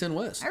win the Big Ten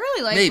West. I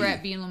really like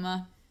Brett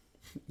Bielema.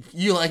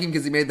 You like him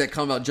because he made that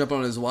comment about jumping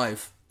on his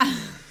wife.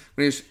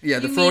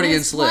 The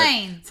Freudian slip.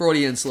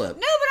 Freudian slip. No,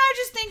 but I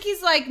just think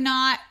he's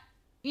not,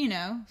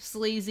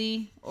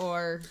 sleazy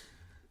or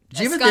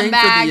Do you have a thing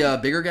for the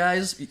bigger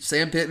guys?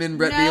 Sam Pittman,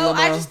 Brett Bielema?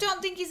 No, I just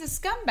don't think he's a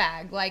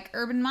scumbag like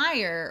Urban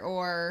Meyer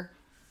or...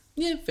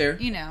 Yeah, fair.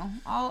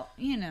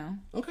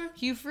 Okay.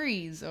 Hugh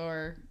Freeze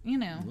or,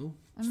 Well,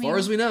 as far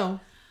as we know.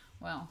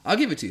 Well. I'll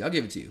give it to you. All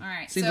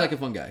right. Seems like a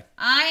fun guy.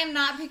 I am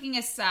not picking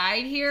a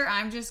side here.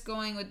 I'm just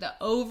going with the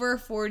over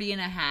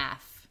 40.5.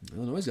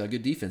 Illinois got a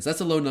good defense. That's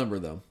a low number,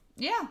 though.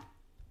 Yeah.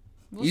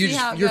 We'll see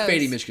how it you're goes.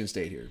 fading Michigan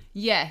State here.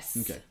 Yes.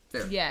 Okay.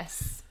 Fair.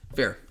 Yes.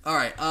 Fair. All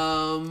right.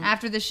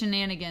 After the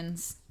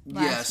shenanigans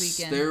last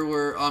weekend. There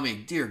were. I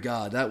mean, dear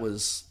God, that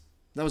was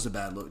a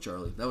bad look,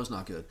 Charlie. That was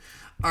not good.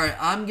 All right,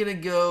 I'm gonna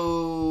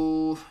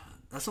go.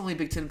 That's the only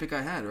Big Ten pick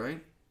I had, right?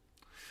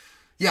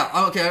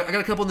 Yeah. Okay. I got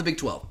a couple in the Big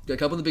 12. Got a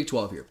couple in the Big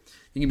 12 here.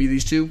 You can be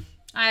these two.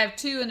 I have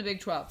 2 in the Big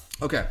 12.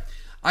 Okay.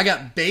 I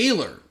got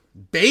Baylor.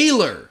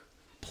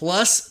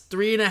 Plus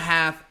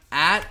 3.5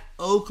 at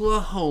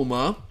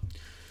Oklahoma.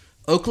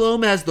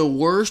 Oklahoma has the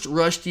worst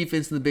rush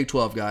defense in the Big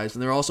 12, guys,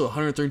 and they're also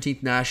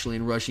 113th nationally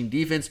in rushing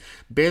defense.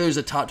 Baylor's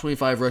a top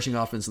 25 rushing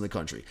offense in the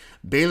country.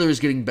 Baylor is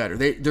getting better.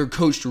 They're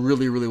coached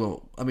really, really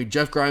well. I mean,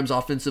 Jeff Grimes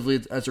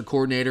offensively as their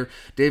coordinator,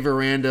 Dave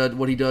Aranda,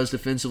 what he does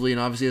defensively, and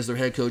obviously as their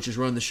head coach is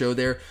running the show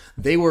there.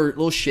 They were a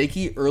little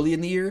shaky early in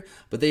the year,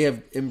 but they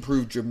have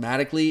improved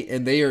dramatically,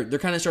 and they're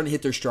kind of starting to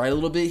hit their stride a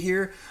little bit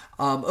here.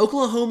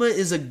 Oklahoma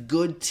is a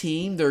good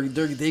team.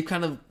 They've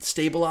kind of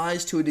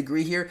stabilized to a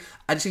degree here.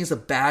 I just think it's a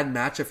bad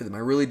matchup for them. I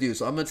really do.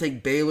 So I'm going to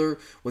take Baylor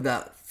with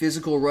that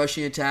physical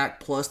rushing attack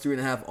plus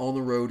 3.5 on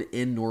the road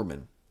in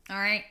Norman. All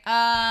right.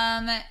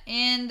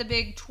 In the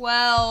Big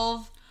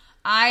 12,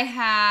 I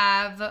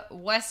have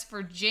West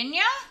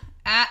Virginia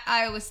at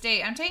Iowa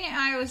State. I'm taking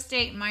Iowa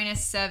State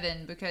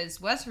 -7 because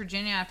West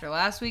Virginia after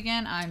last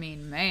weekend, I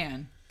mean,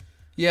 man.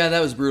 Yeah, that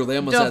was brutal. They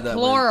almost had that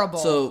win. Deplorable.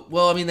 So,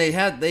 well, I mean, they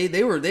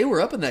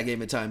were up in that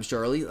game at times,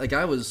 Charlie. Like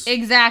I was.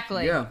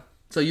 Exactly. Yeah.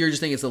 So you're just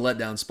thinking it's a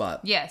letdown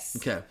spot. Yes.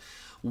 Okay.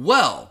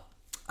 Well,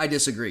 I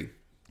disagree.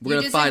 We're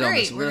going to fight on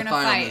this. We're going to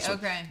fight on this one.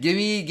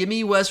 Okay. Give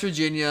me West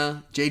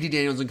Virginia, JT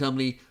Daniels and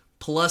company,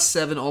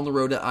 +7 on the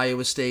road at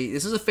Iowa State.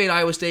 This is a fade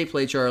Iowa State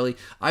play, Charlie.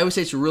 Iowa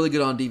State's really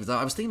good on defense.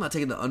 I was thinking about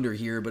taking the under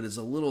here, but it's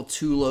a little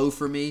too low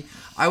for me.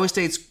 Iowa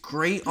State's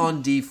great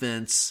on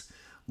defense,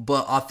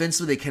 but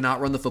offensively, they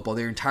cannot run the football.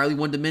 They're entirely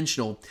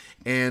one-dimensional,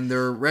 and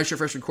their redshirt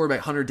freshman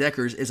quarterback, Hunter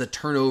Deckers, is a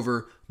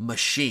turnover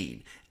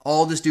machine.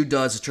 All this dude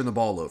does is turn the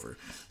ball over.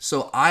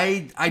 So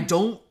I'm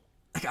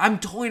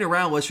toying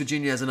around West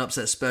Virginia as an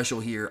upset special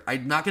here.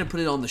 I'm not going to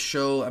put it on the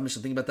show. I'm just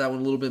going to think about that one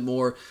a little bit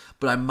more,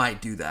 but I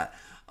might do that.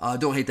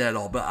 Don't hate that at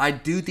all. But I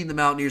do think the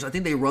Mountaineers, I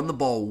think they run the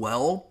ball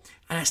well,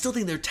 and I still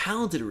think they're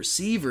talented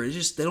receiver. It's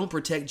just they don't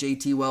protect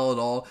JT well at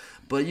all.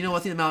 But, I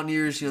think the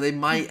Mountaineers, they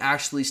might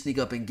actually sneak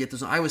up and get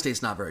this. Iowa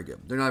State's not very good.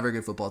 They're not a very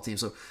good football team.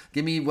 So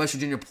give me West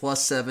Virginia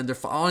 +7. They're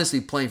honestly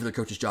playing for their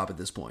coach's job at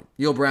this point.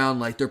 Neil Brown,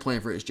 they're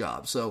playing for his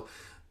job. So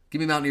give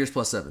me Mountaineers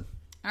 +7.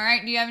 All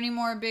right. Do you have any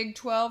more Big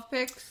 12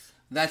 picks?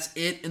 That's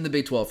it in the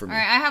Big 12 for me. All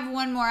right, I have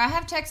one more. I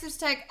have Texas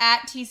Tech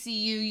at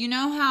TCU. You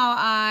know how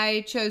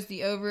I chose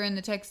the over in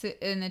the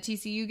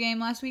TCU game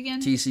last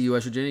weekend? TCU,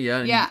 West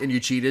Virginia, yeah. And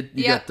you cheated.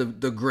 You got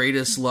the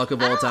greatest luck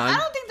of all time. I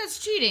don't think that's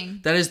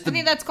cheating. I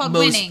think that's called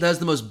winning. That's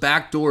the most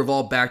backdoor of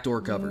all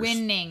backdoor covers.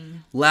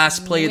 Winning.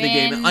 Last play of the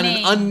game. An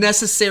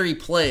unnecessary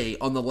play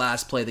on the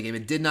last play of the game.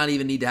 It did not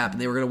even need to happen.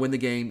 They were going to win the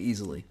game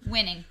easily.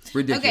 Winning.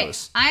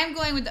 Ridiculous. Okay, I am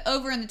going with the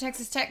over in the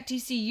Texas Tech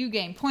TCU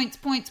game. Points.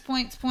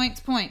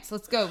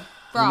 Let's go.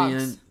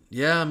 Frogs.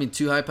 I mean,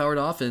 two high-powered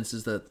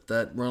offenses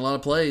that run a lot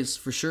of plays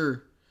for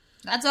sure.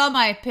 That's all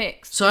my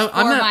picks. So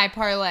for my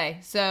parlay.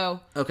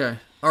 So okay,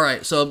 all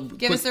right. So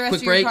give us the rest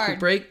of your card. Quick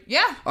break.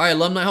 Yeah. All right,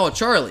 Alumni Hall.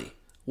 Charlie,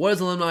 what does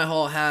Alumni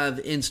Hall have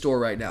in store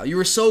right now? You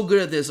were so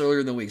good at this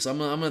earlier in the week, so I'm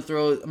gonna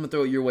throw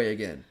it your way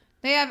again.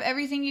 They have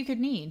everything you could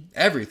need.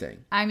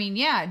 Everything. I mean,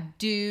 yeah.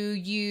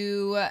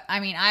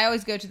 I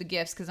always go to the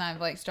gifts because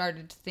I've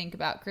started to think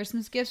about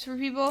Christmas gifts for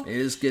people. It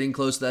is getting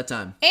close to that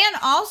time. And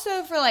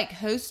also for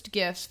host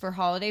gifts for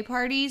holiday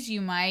parties, you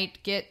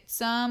might get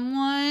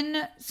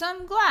someone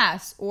some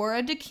glass or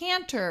a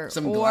decanter.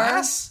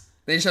 Glass?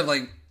 They just have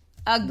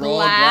a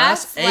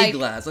glass, a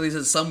glass. I think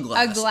it's some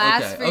glass. A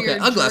glass for your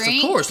drink. A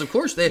glass, of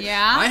course.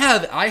 Yeah.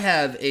 I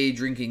have a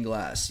drinking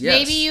glass. Yes.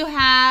 Maybe you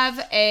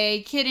have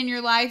a kid in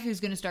your life who's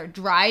going to start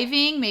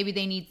driving. Maybe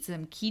they need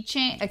some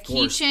keychain.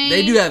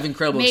 They do have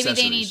incredible accessories.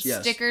 Maybe they need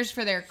stickers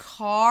for their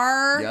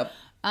car. Yep.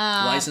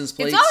 License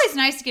plates. It's always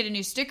nice to get a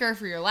new sticker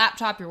for your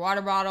laptop, your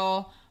water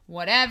bottle,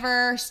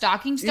 whatever.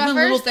 Stocking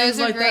stuffers.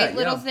 Those are great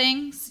little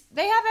things.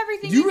 They have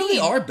everything you need. You really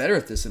are better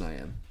at this than I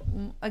am.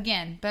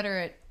 Again, better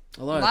at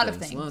a lot of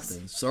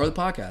things. Start the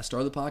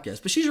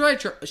podcast. But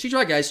she's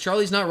right, guys.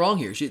 Charlie's not wrong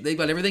here. They've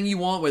got everything you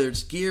want, whether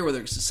it's gear, whether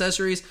it's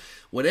accessories,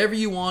 whatever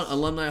you want.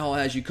 Alumni Hall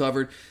has you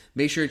covered.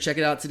 Make sure to check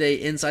it out today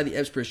inside the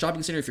Epps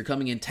Shopping Center if you're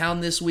coming in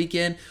town this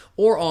weekend,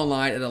 or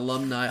online at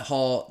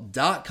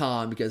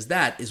alumnihall.com, because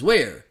that is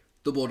where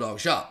the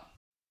Bulldogs shop.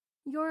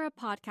 You're a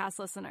podcast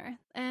listener,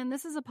 and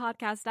this is a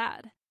podcast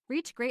ad.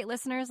 Reach great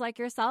listeners like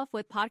yourself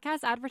with podcast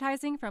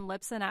advertising from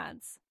Lips and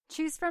Ads.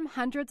 Choose from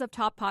hundreds of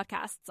top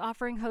podcasts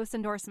offering host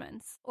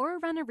endorsements, or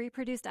run a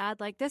reproduced ad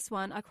like this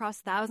one across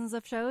thousands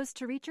of shows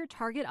to reach your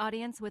target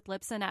audience with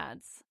Libsyn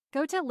Ads.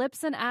 Go to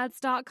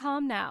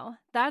libsynads.com now.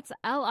 That's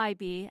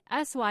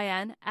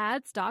LIBSYN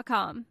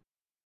ads.com.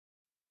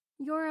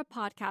 You're a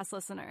podcast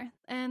listener,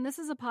 and this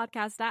is a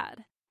podcast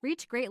ad.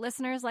 Reach great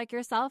listeners like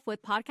yourself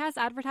with podcast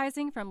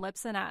advertising from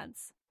Libsyn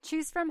Ads.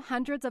 Choose from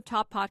hundreds of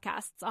top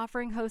podcasts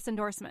offering host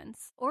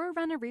endorsements, or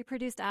run a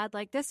reproduced ad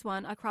like this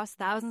one across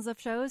thousands of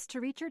shows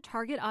to reach your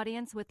target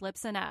audience with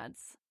Libsyn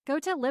Ads. Go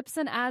to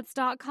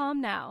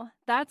libsynads.com now.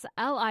 That's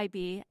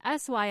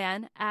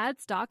LIBSYN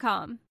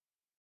ads.com.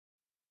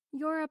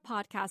 You're a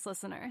podcast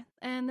listener,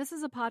 and this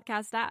is a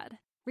podcast ad.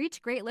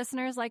 Reach great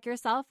listeners like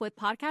yourself with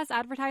podcast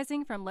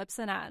advertising from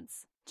Libsyn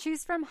Ads.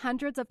 Choose from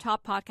hundreds of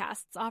top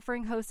podcasts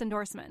offering host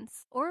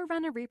endorsements, or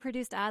run a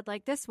reproduced ad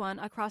like this one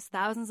across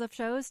thousands of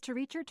shows to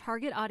reach your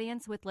target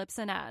audience with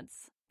Libsyn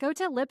Ads. Go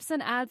to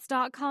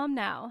libsynads.com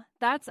now.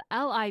 That's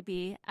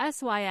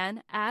LIBSYN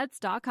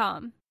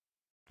ads.com.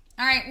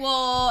 All right,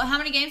 well, how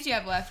many games do you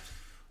have left?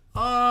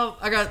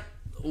 I got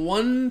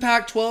one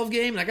Pac-12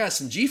 game, and I got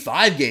some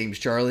G5 games,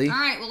 Charlie. All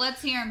right, well,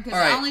 let's hear them, because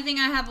the only thing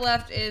I have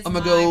left is I'm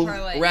going to go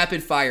parlay.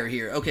 Rapid fire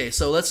here. Okay,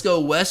 so let's go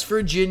West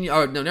Virginia.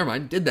 Oh, no, never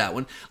mind. Did that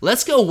one.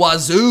 Let's go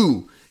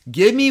Wazoo.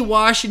 Give me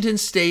Washington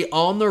State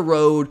on the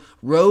road.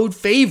 Road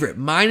favorite.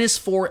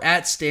 -4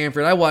 at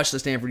Stanford. I watched the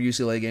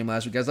Stanford-UCLA game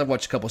last week, guys. I've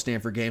watched a couple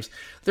Stanford games.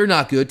 They're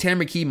not good.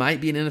 Tanner McKee might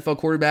be an NFL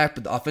quarterback,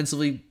 but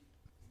offensively,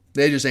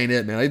 they just ain't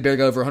it, man. They barely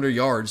got over 100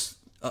 yards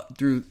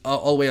through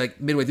all the way, like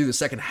midway through the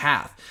second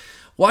half.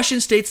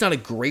 Washington State's not a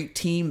great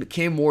team, but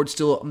Cam Ward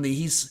still,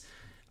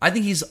 I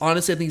think he's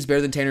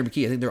better than Tanner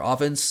McKee. I think their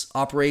offense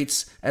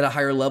operates at a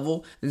higher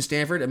level than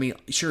Stanford. I mean,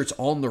 sure, it's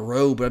on the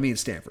road, but I mean,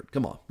 it's Stanford.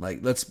 Come on. Like,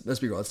 let's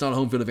be real. It's not a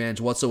home field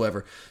advantage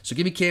whatsoever. So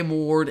give me Cam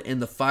Ward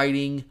and the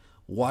Fighting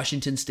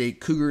Washington State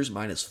Cougars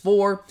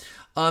 -4.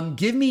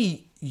 Give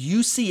me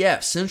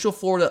UCF, Central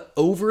Florida,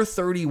 over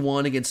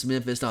 31 against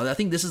Memphis. Now, I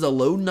think this is a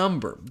low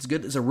number. It's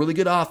good. It's a really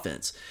good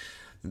offense.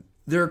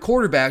 Their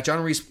quarterback,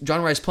 John Rice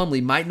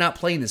Plumlee, might not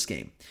play in this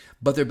game,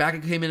 but their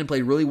backup came in and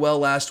played really well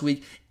last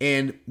week,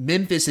 and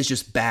Memphis is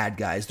just bad,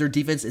 guys. Their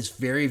defense is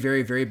very,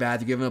 very, very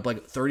bad. They're giving up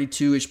like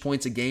 32-ish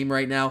points a game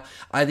right now.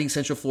 I think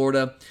Central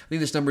Florida, I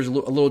think this number is a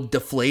little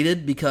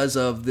deflated because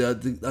of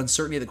the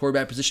uncertainty of the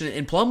quarterback position,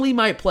 and Plumlee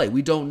might play.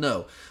 We don't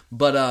know,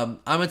 but I'm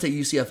going to take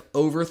UCF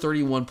over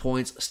 31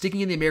 points. Sticking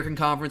in the American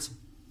Conference,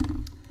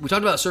 we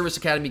talked about a Service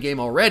Academy game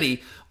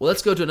already. Well,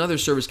 let's go to another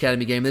Service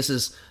Academy game. This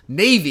is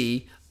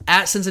Navy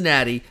at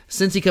Cincinnati.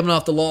 Cincy coming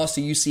off the loss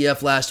to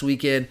UCF last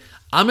weekend.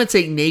 I'm going to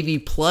take Navy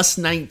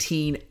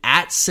 +19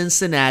 at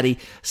Cincinnati.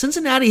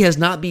 Cincinnati has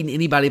not beaten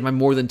anybody by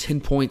more than 10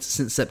 points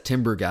since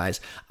September, guys.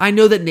 I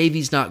know that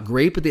Navy's not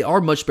great, but they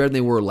are much better than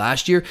they were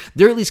last year.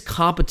 They're at least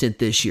competent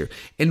this year.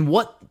 And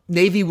what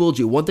Navy will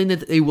do, one thing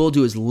that they will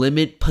do is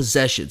limit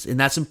possessions. And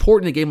that's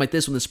important in a game like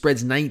this when the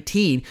spread's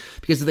 19,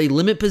 because if they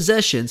limit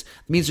possessions,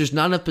 it means there's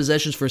not enough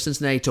possessions for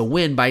Cincinnati to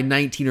win by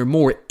 19 or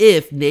more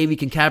if Navy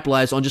can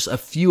capitalize on just a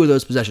few of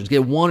those possessions.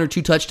 Get 1 or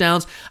 2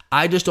 touchdowns.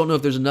 I just don't know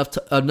if there's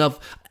enough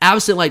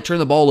absent like turn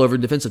the ball over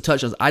in defensive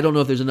touchdowns. I don't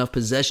know if there's enough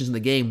possessions in the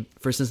game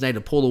for Cincinnati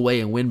to pull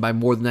away and win by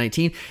more than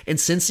 19. And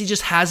Cincy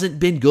just hasn't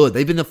been good.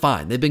 They've been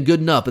fine. They've been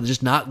good enough, but they're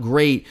just not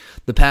great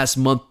the past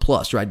month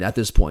plus right at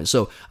this point.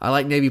 So I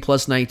like Navy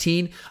 +19.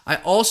 I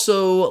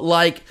also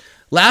like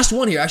last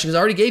one here, actually, because I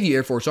already gave you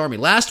Air Force Army.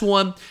 Last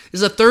one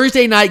is a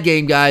Thursday night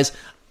game, guys.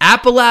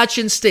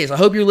 Appalachian State. So I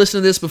hope you're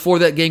listening to this before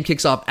that game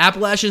kicks off.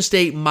 Appalachian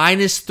State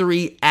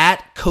 -3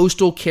 at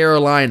Coastal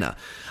Carolina.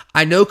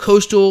 I know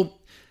Coastal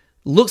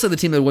looks like the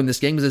team that would win this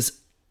game because it's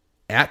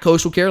at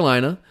Coastal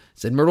Carolina.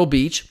 It's in Myrtle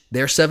Beach.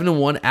 They're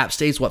 7-1. App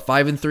State's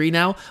 5-3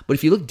 now. But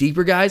if you look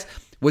deeper, guys,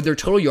 with their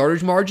total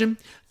yardage margin,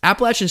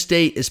 Appalachian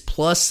State is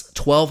plus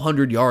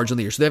 1,200 yards on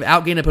the year. So they've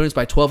outgained opponents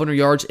by 1,200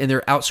 yards, and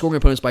they're outscoring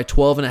opponents by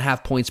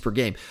 12.5 points per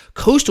game.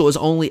 Coastal is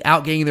only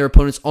outgaining their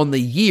opponents on the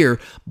year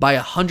by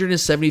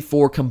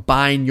 174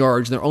 combined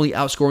yards, and they're only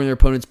outscoring their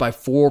opponents by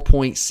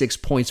 4.6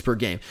 points per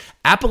game.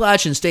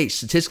 Appalachian State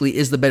statistically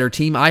is the better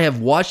team. I have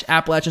watched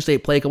Appalachian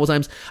State play a couple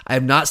times. I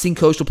have not seen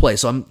Coastal play,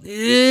 so I'm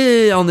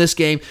on this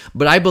game,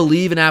 but I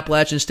believe in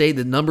Appalachian State.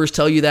 The numbers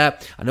tell you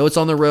that. I know it's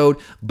on the road,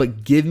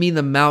 but give me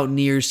the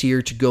Mountaineers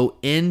here to go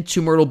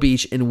into Myrtle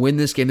Beach and win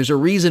this game. There's a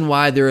reason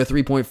why they're a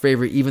 3-point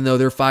favorite, even though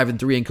they're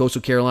 5-3 and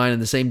Coastal Carolina in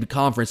the same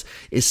conference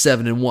is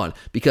 7-1,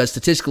 because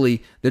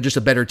statistically they're just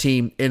a better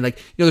team. And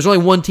there's only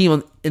one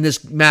team in this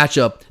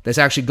matchup that's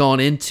actually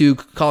gone into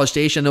College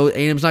Station. I know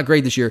A&M's not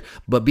great this year,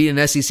 but beat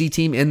an SEC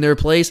team in their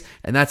place,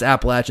 and that's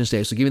Appalachian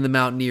State. So give me the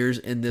Mountaineers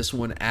in this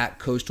one at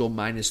Coastal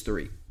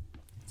 -3. Is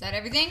that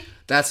everything?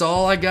 That's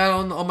all I got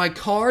on my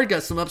card.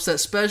 Got some upset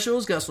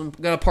specials. Got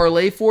a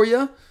parlay for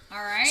you.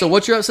 All right. So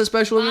what's your upset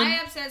special again? My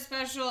upset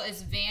special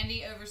is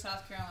Vandy over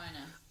South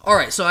Carolina. All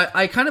right, so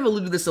I kind of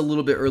alluded to this a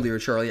little bit earlier,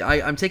 Charlie.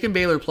 I'm taking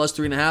Baylor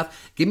 +3.5.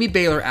 Give me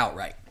Baylor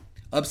outright.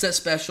 Upset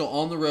special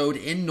on the road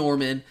in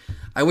Norman.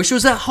 I wish it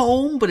was at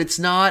home, but it's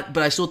not.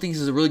 But I still think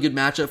this is a really good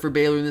matchup for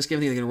Baylor in this game.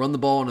 I think they can run the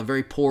ball in a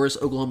very porous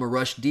Oklahoma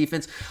rush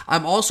defense.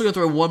 I'm also going to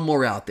throw one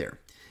more out there.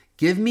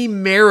 Give me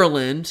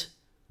Maryland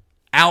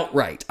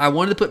outright. I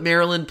wanted to put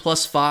Maryland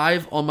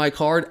 +5 on my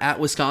card at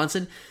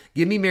Wisconsin.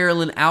 Give me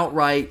Maryland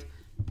outright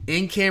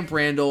in Camp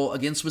Randall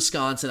against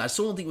Wisconsin. I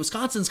still don't think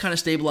Wisconsin's kind of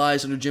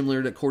stabilized under Jim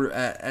Leonhard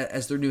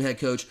as their new head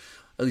coach,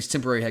 at least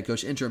temporary head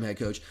coach, interim head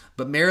coach.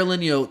 But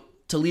Maryland,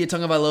 Talia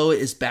Tagovailoa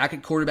is back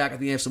at quarterback. I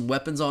think they have some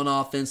weapons on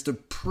offense. They're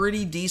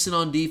pretty decent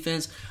on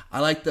defense.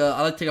 I like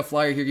to take a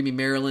flyer here. Give me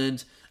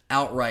Maryland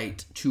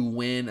outright to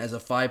win as a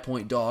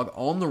 5-point dog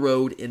on the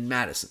road in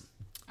Madison.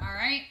 All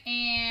right,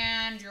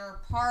 and your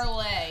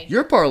parlay.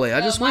 Your parlay.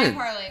 I just went.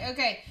 My parlay.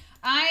 Okay,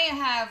 I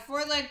have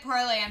 4-leg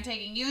parlay. I'm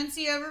taking UNC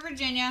over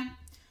Virginia,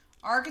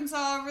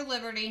 Arkansas over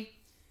Liberty,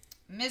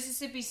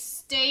 Mississippi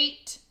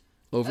State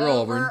over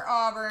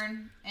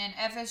Auburn, and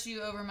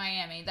FSU over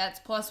Miami. That's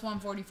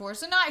 +144.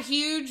 So not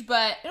huge,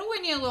 but it'll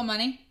win you a little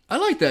money. I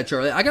like that,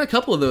 Charlie. I got a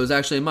couple of those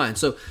actually in mind.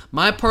 So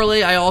my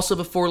parlay, I also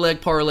have a 4-leg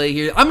parlay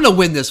here. I'm going to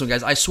win this one,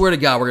 guys. I swear to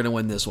God, we're going to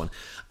win this one.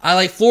 I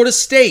like Florida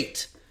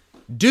State,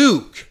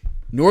 Duke,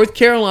 North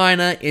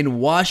Carolina, and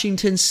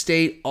Washington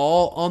State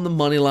all on the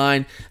money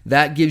line.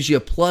 That gives you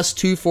a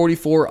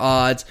 +244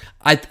 odds.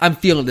 I'm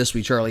feeling it this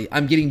week, Charlie.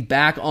 I'm getting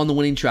back on the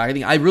winning track.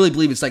 I really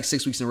believe it's like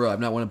 6 weeks in a row I've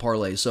not won a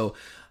parlay. So,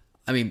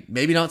 I mean,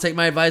 maybe don't take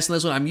my advice on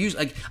this one.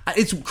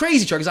 It's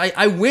crazy, Charlie, because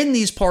I win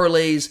these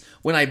parlays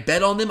when I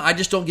bet on them. I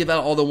just don't give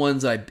out all the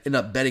ones that I end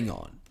up betting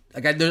on.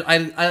 Like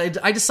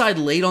I decide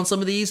late on some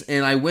of these,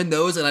 and I win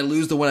those, and I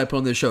lose the one I put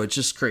on this show. It's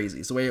just crazy.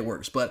 It's the way it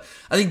works. But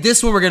I think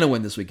this one we're going to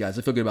win this week, guys.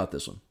 I feel good about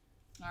this one.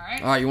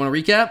 All right, you want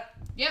to recap?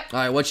 Yep. All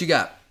right, what you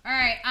got? All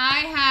right, I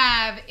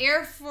have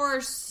Air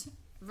Force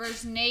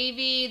versus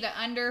Navy, the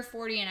under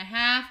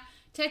 40.5.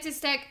 Texas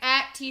Tech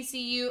at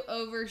TCU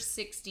over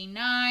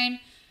 69.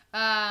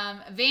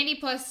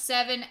 Vandy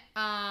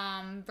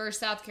 +7 versus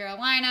South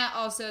Carolina.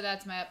 Also,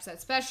 that's my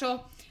upset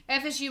special.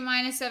 FSU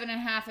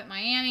 -7.5 at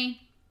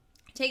Miami.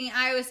 Taking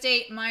Iowa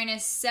State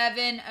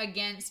 -7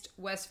 against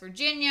West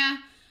Virginia.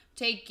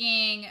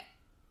 Taking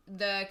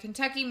the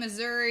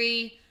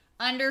Kentucky-Missouri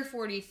under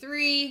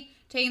 43,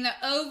 taking the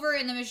over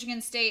in the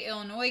Michigan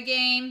State-Illinois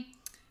game,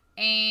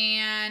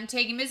 and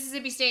taking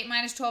Mississippi State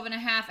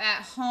 -12.5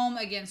 at home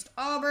against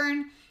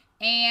Auburn.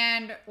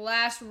 And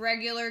last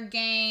regular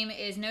game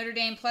is Notre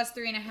Dame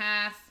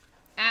 +3.5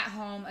 at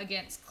home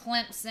against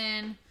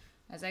Clemson.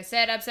 As I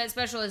said, upset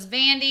special is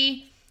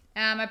Vandy.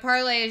 My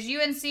parlay is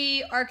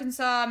UNC,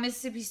 Arkansas,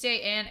 Mississippi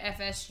State, and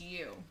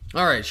FSU.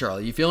 All right,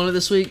 Charlie, you feeling it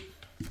this week?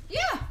 Yeah.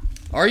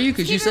 Are you?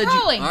 Because you said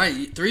rolling. All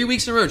right, 3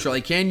 weeks in a row,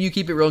 Charlie. Can you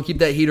keep it rolling? Keep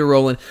that heater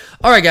rolling.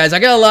 All right, guys, I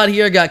got a lot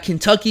here. I got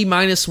Kentucky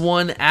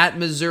 -1 at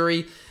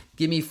Missouri.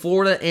 Give me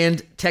Florida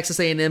and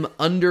Texas A&M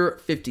under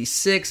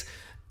 56.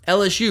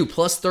 LSU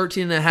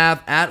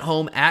 +13.5 at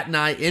home at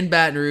night in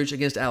Baton Rouge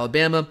against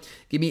Alabama.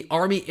 Give me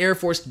Army Air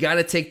Force. Got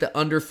to take the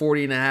under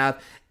 40.5.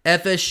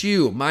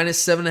 FSU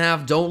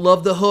 -7.5. Don't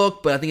love the hook,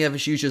 but I think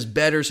FSU is just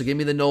better. So give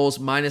me the Noles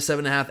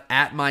 -7.5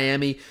 at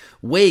Miami.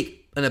 Wake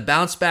in a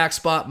bounce back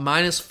spot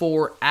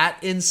 -4 at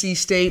NC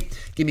State.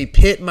 Give me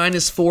Pitt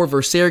 -4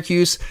 versus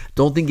Syracuse.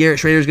 Don't think Garrett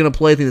Schrader is going to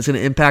play. I think that's going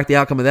to impact the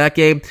outcome of that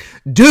game.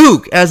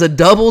 Duke as a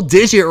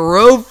double-digit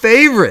road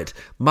favorite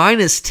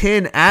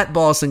 -10 at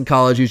Boston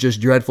College, who's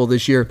just dreadful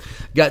this year.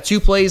 Got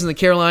 2 plays in the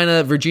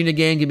Carolina-Virginia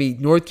game. Give me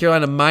North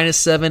Carolina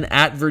 -7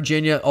 at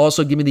Virginia.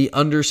 Also, give me the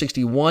under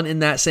 61 in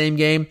that same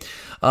game.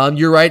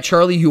 You're right,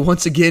 Charlie, you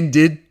once again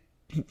did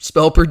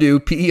spell Purdue,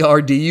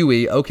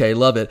 Perdue. Okay,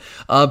 love it.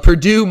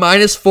 Purdue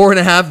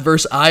 -4.5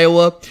 versus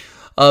Iowa.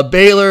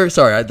 Baylor,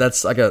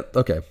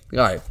 okay. All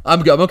right,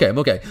 I'm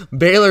okay.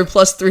 Baylor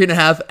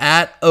 +3.5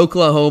 at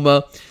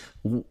Oklahoma.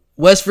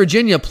 West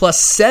Virginia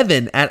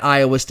 +7 at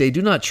Iowa State.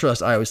 Do not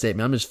trust Iowa State,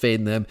 man. I'm just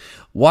fading them.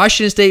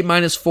 Washington State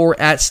 -4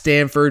 at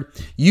Stanford.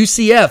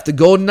 UCF, the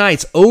Golden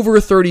Knights, over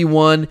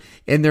 31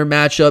 in their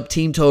matchup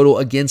team total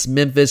against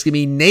Memphis. Give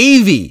me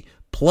Navy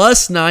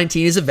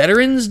 +19. Is it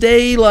Veterans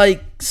Day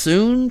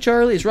soon,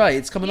 Charlie? It's right.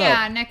 It's coming up.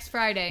 Yeah, next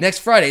Friday.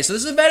 So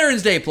this is a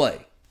Veterans Day play.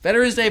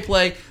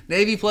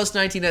 Navy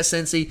 +19 at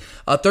Cincy.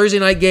 Thursday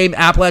night game,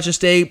 Appalachian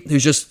State,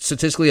 who's just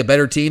statistically a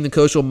better team than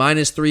Coastal,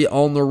 -3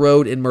 on the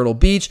road in Myrtle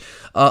Beach.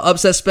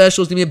 Upset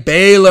specials, give me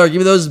Baylor. Give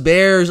me those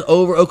Bears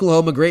over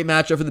Oklahoma. Great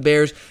matchup for the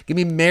Bears. Give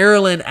me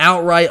Maryland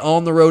outright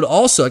on the road.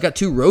 Also, I got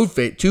two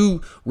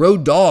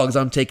road dogs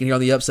I'm taking here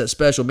on the upset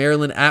special.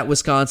 Maryland at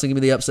Wisconsin. Give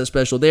me the upset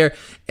special there.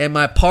 And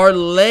my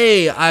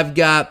parlay, I've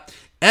got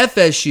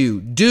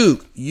FSU,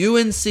 Duke,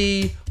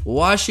 UNC,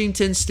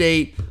 Washington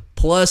State,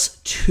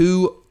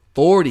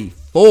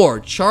 +244.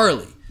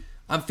 Charlie,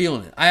 I'm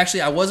feeling it.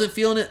 I wasn't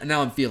feeling it, and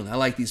now I'm feeling it. I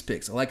like these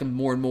picks. I like them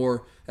more and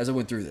more as I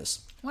went through this.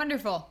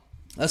 Wonderful.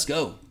 Let's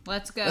go.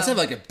 Let's have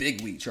a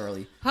big week,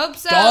 Charlie. Hope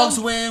so. Dogs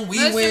win. We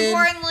win. Most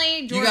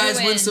importantly, Georgia you guys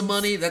wins. win some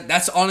money.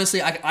 That's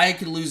honestly, I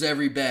could lose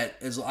every bet.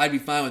 I'd be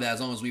fine with that as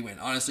long as we win.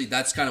 Honestly,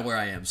 that's kind of where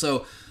I am.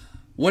 So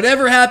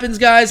whatever happens,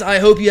 guys, I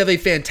hope you have a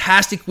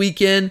fantastic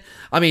weekend.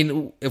 I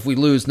mean, if we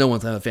lose, no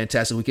one's having a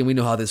fantastic weekend. We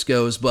know how this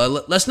goes,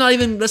 but let's not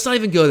even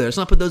go there. Let's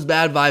not put those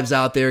bad vibes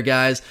out there,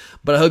 guys.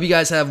 But I hope you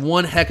guys have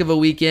one heck of a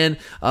weekend.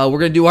 We're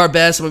gonna do our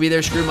best. I'm gonna be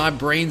there screaming my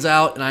brains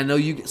out, and I know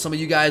some of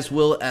you guys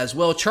will as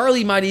well.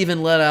 Charlie might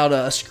even let out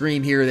a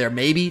scream here or there.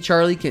 Maybe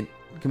Charlie, can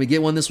we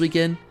get one this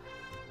weekend?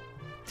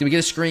 Can we get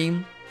a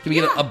scream? Can we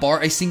get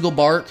a single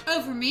bark?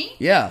 Oh, for me?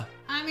 Yeah.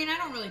 I mean, I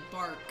don't really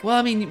bark. Well,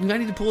 I mean, we might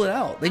need to pull it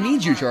out. They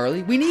need you,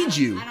 Charlie. We need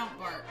you. I don't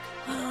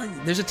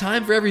bark. There's a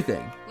time for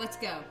everything. Let's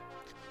go.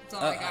 That's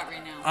all I got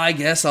right now. I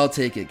guess I'll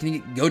take it. Can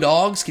you go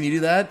dogs? Can you do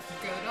that?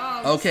 Go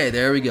dogs. Okay,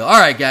 there we go. All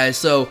right, guys.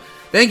 So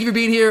thank you for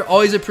being here.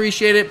 Always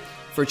appreciate it.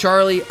 For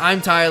Charlie, I'm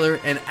Tyler.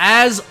 And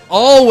as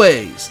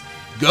always,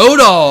 go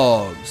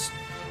dogs.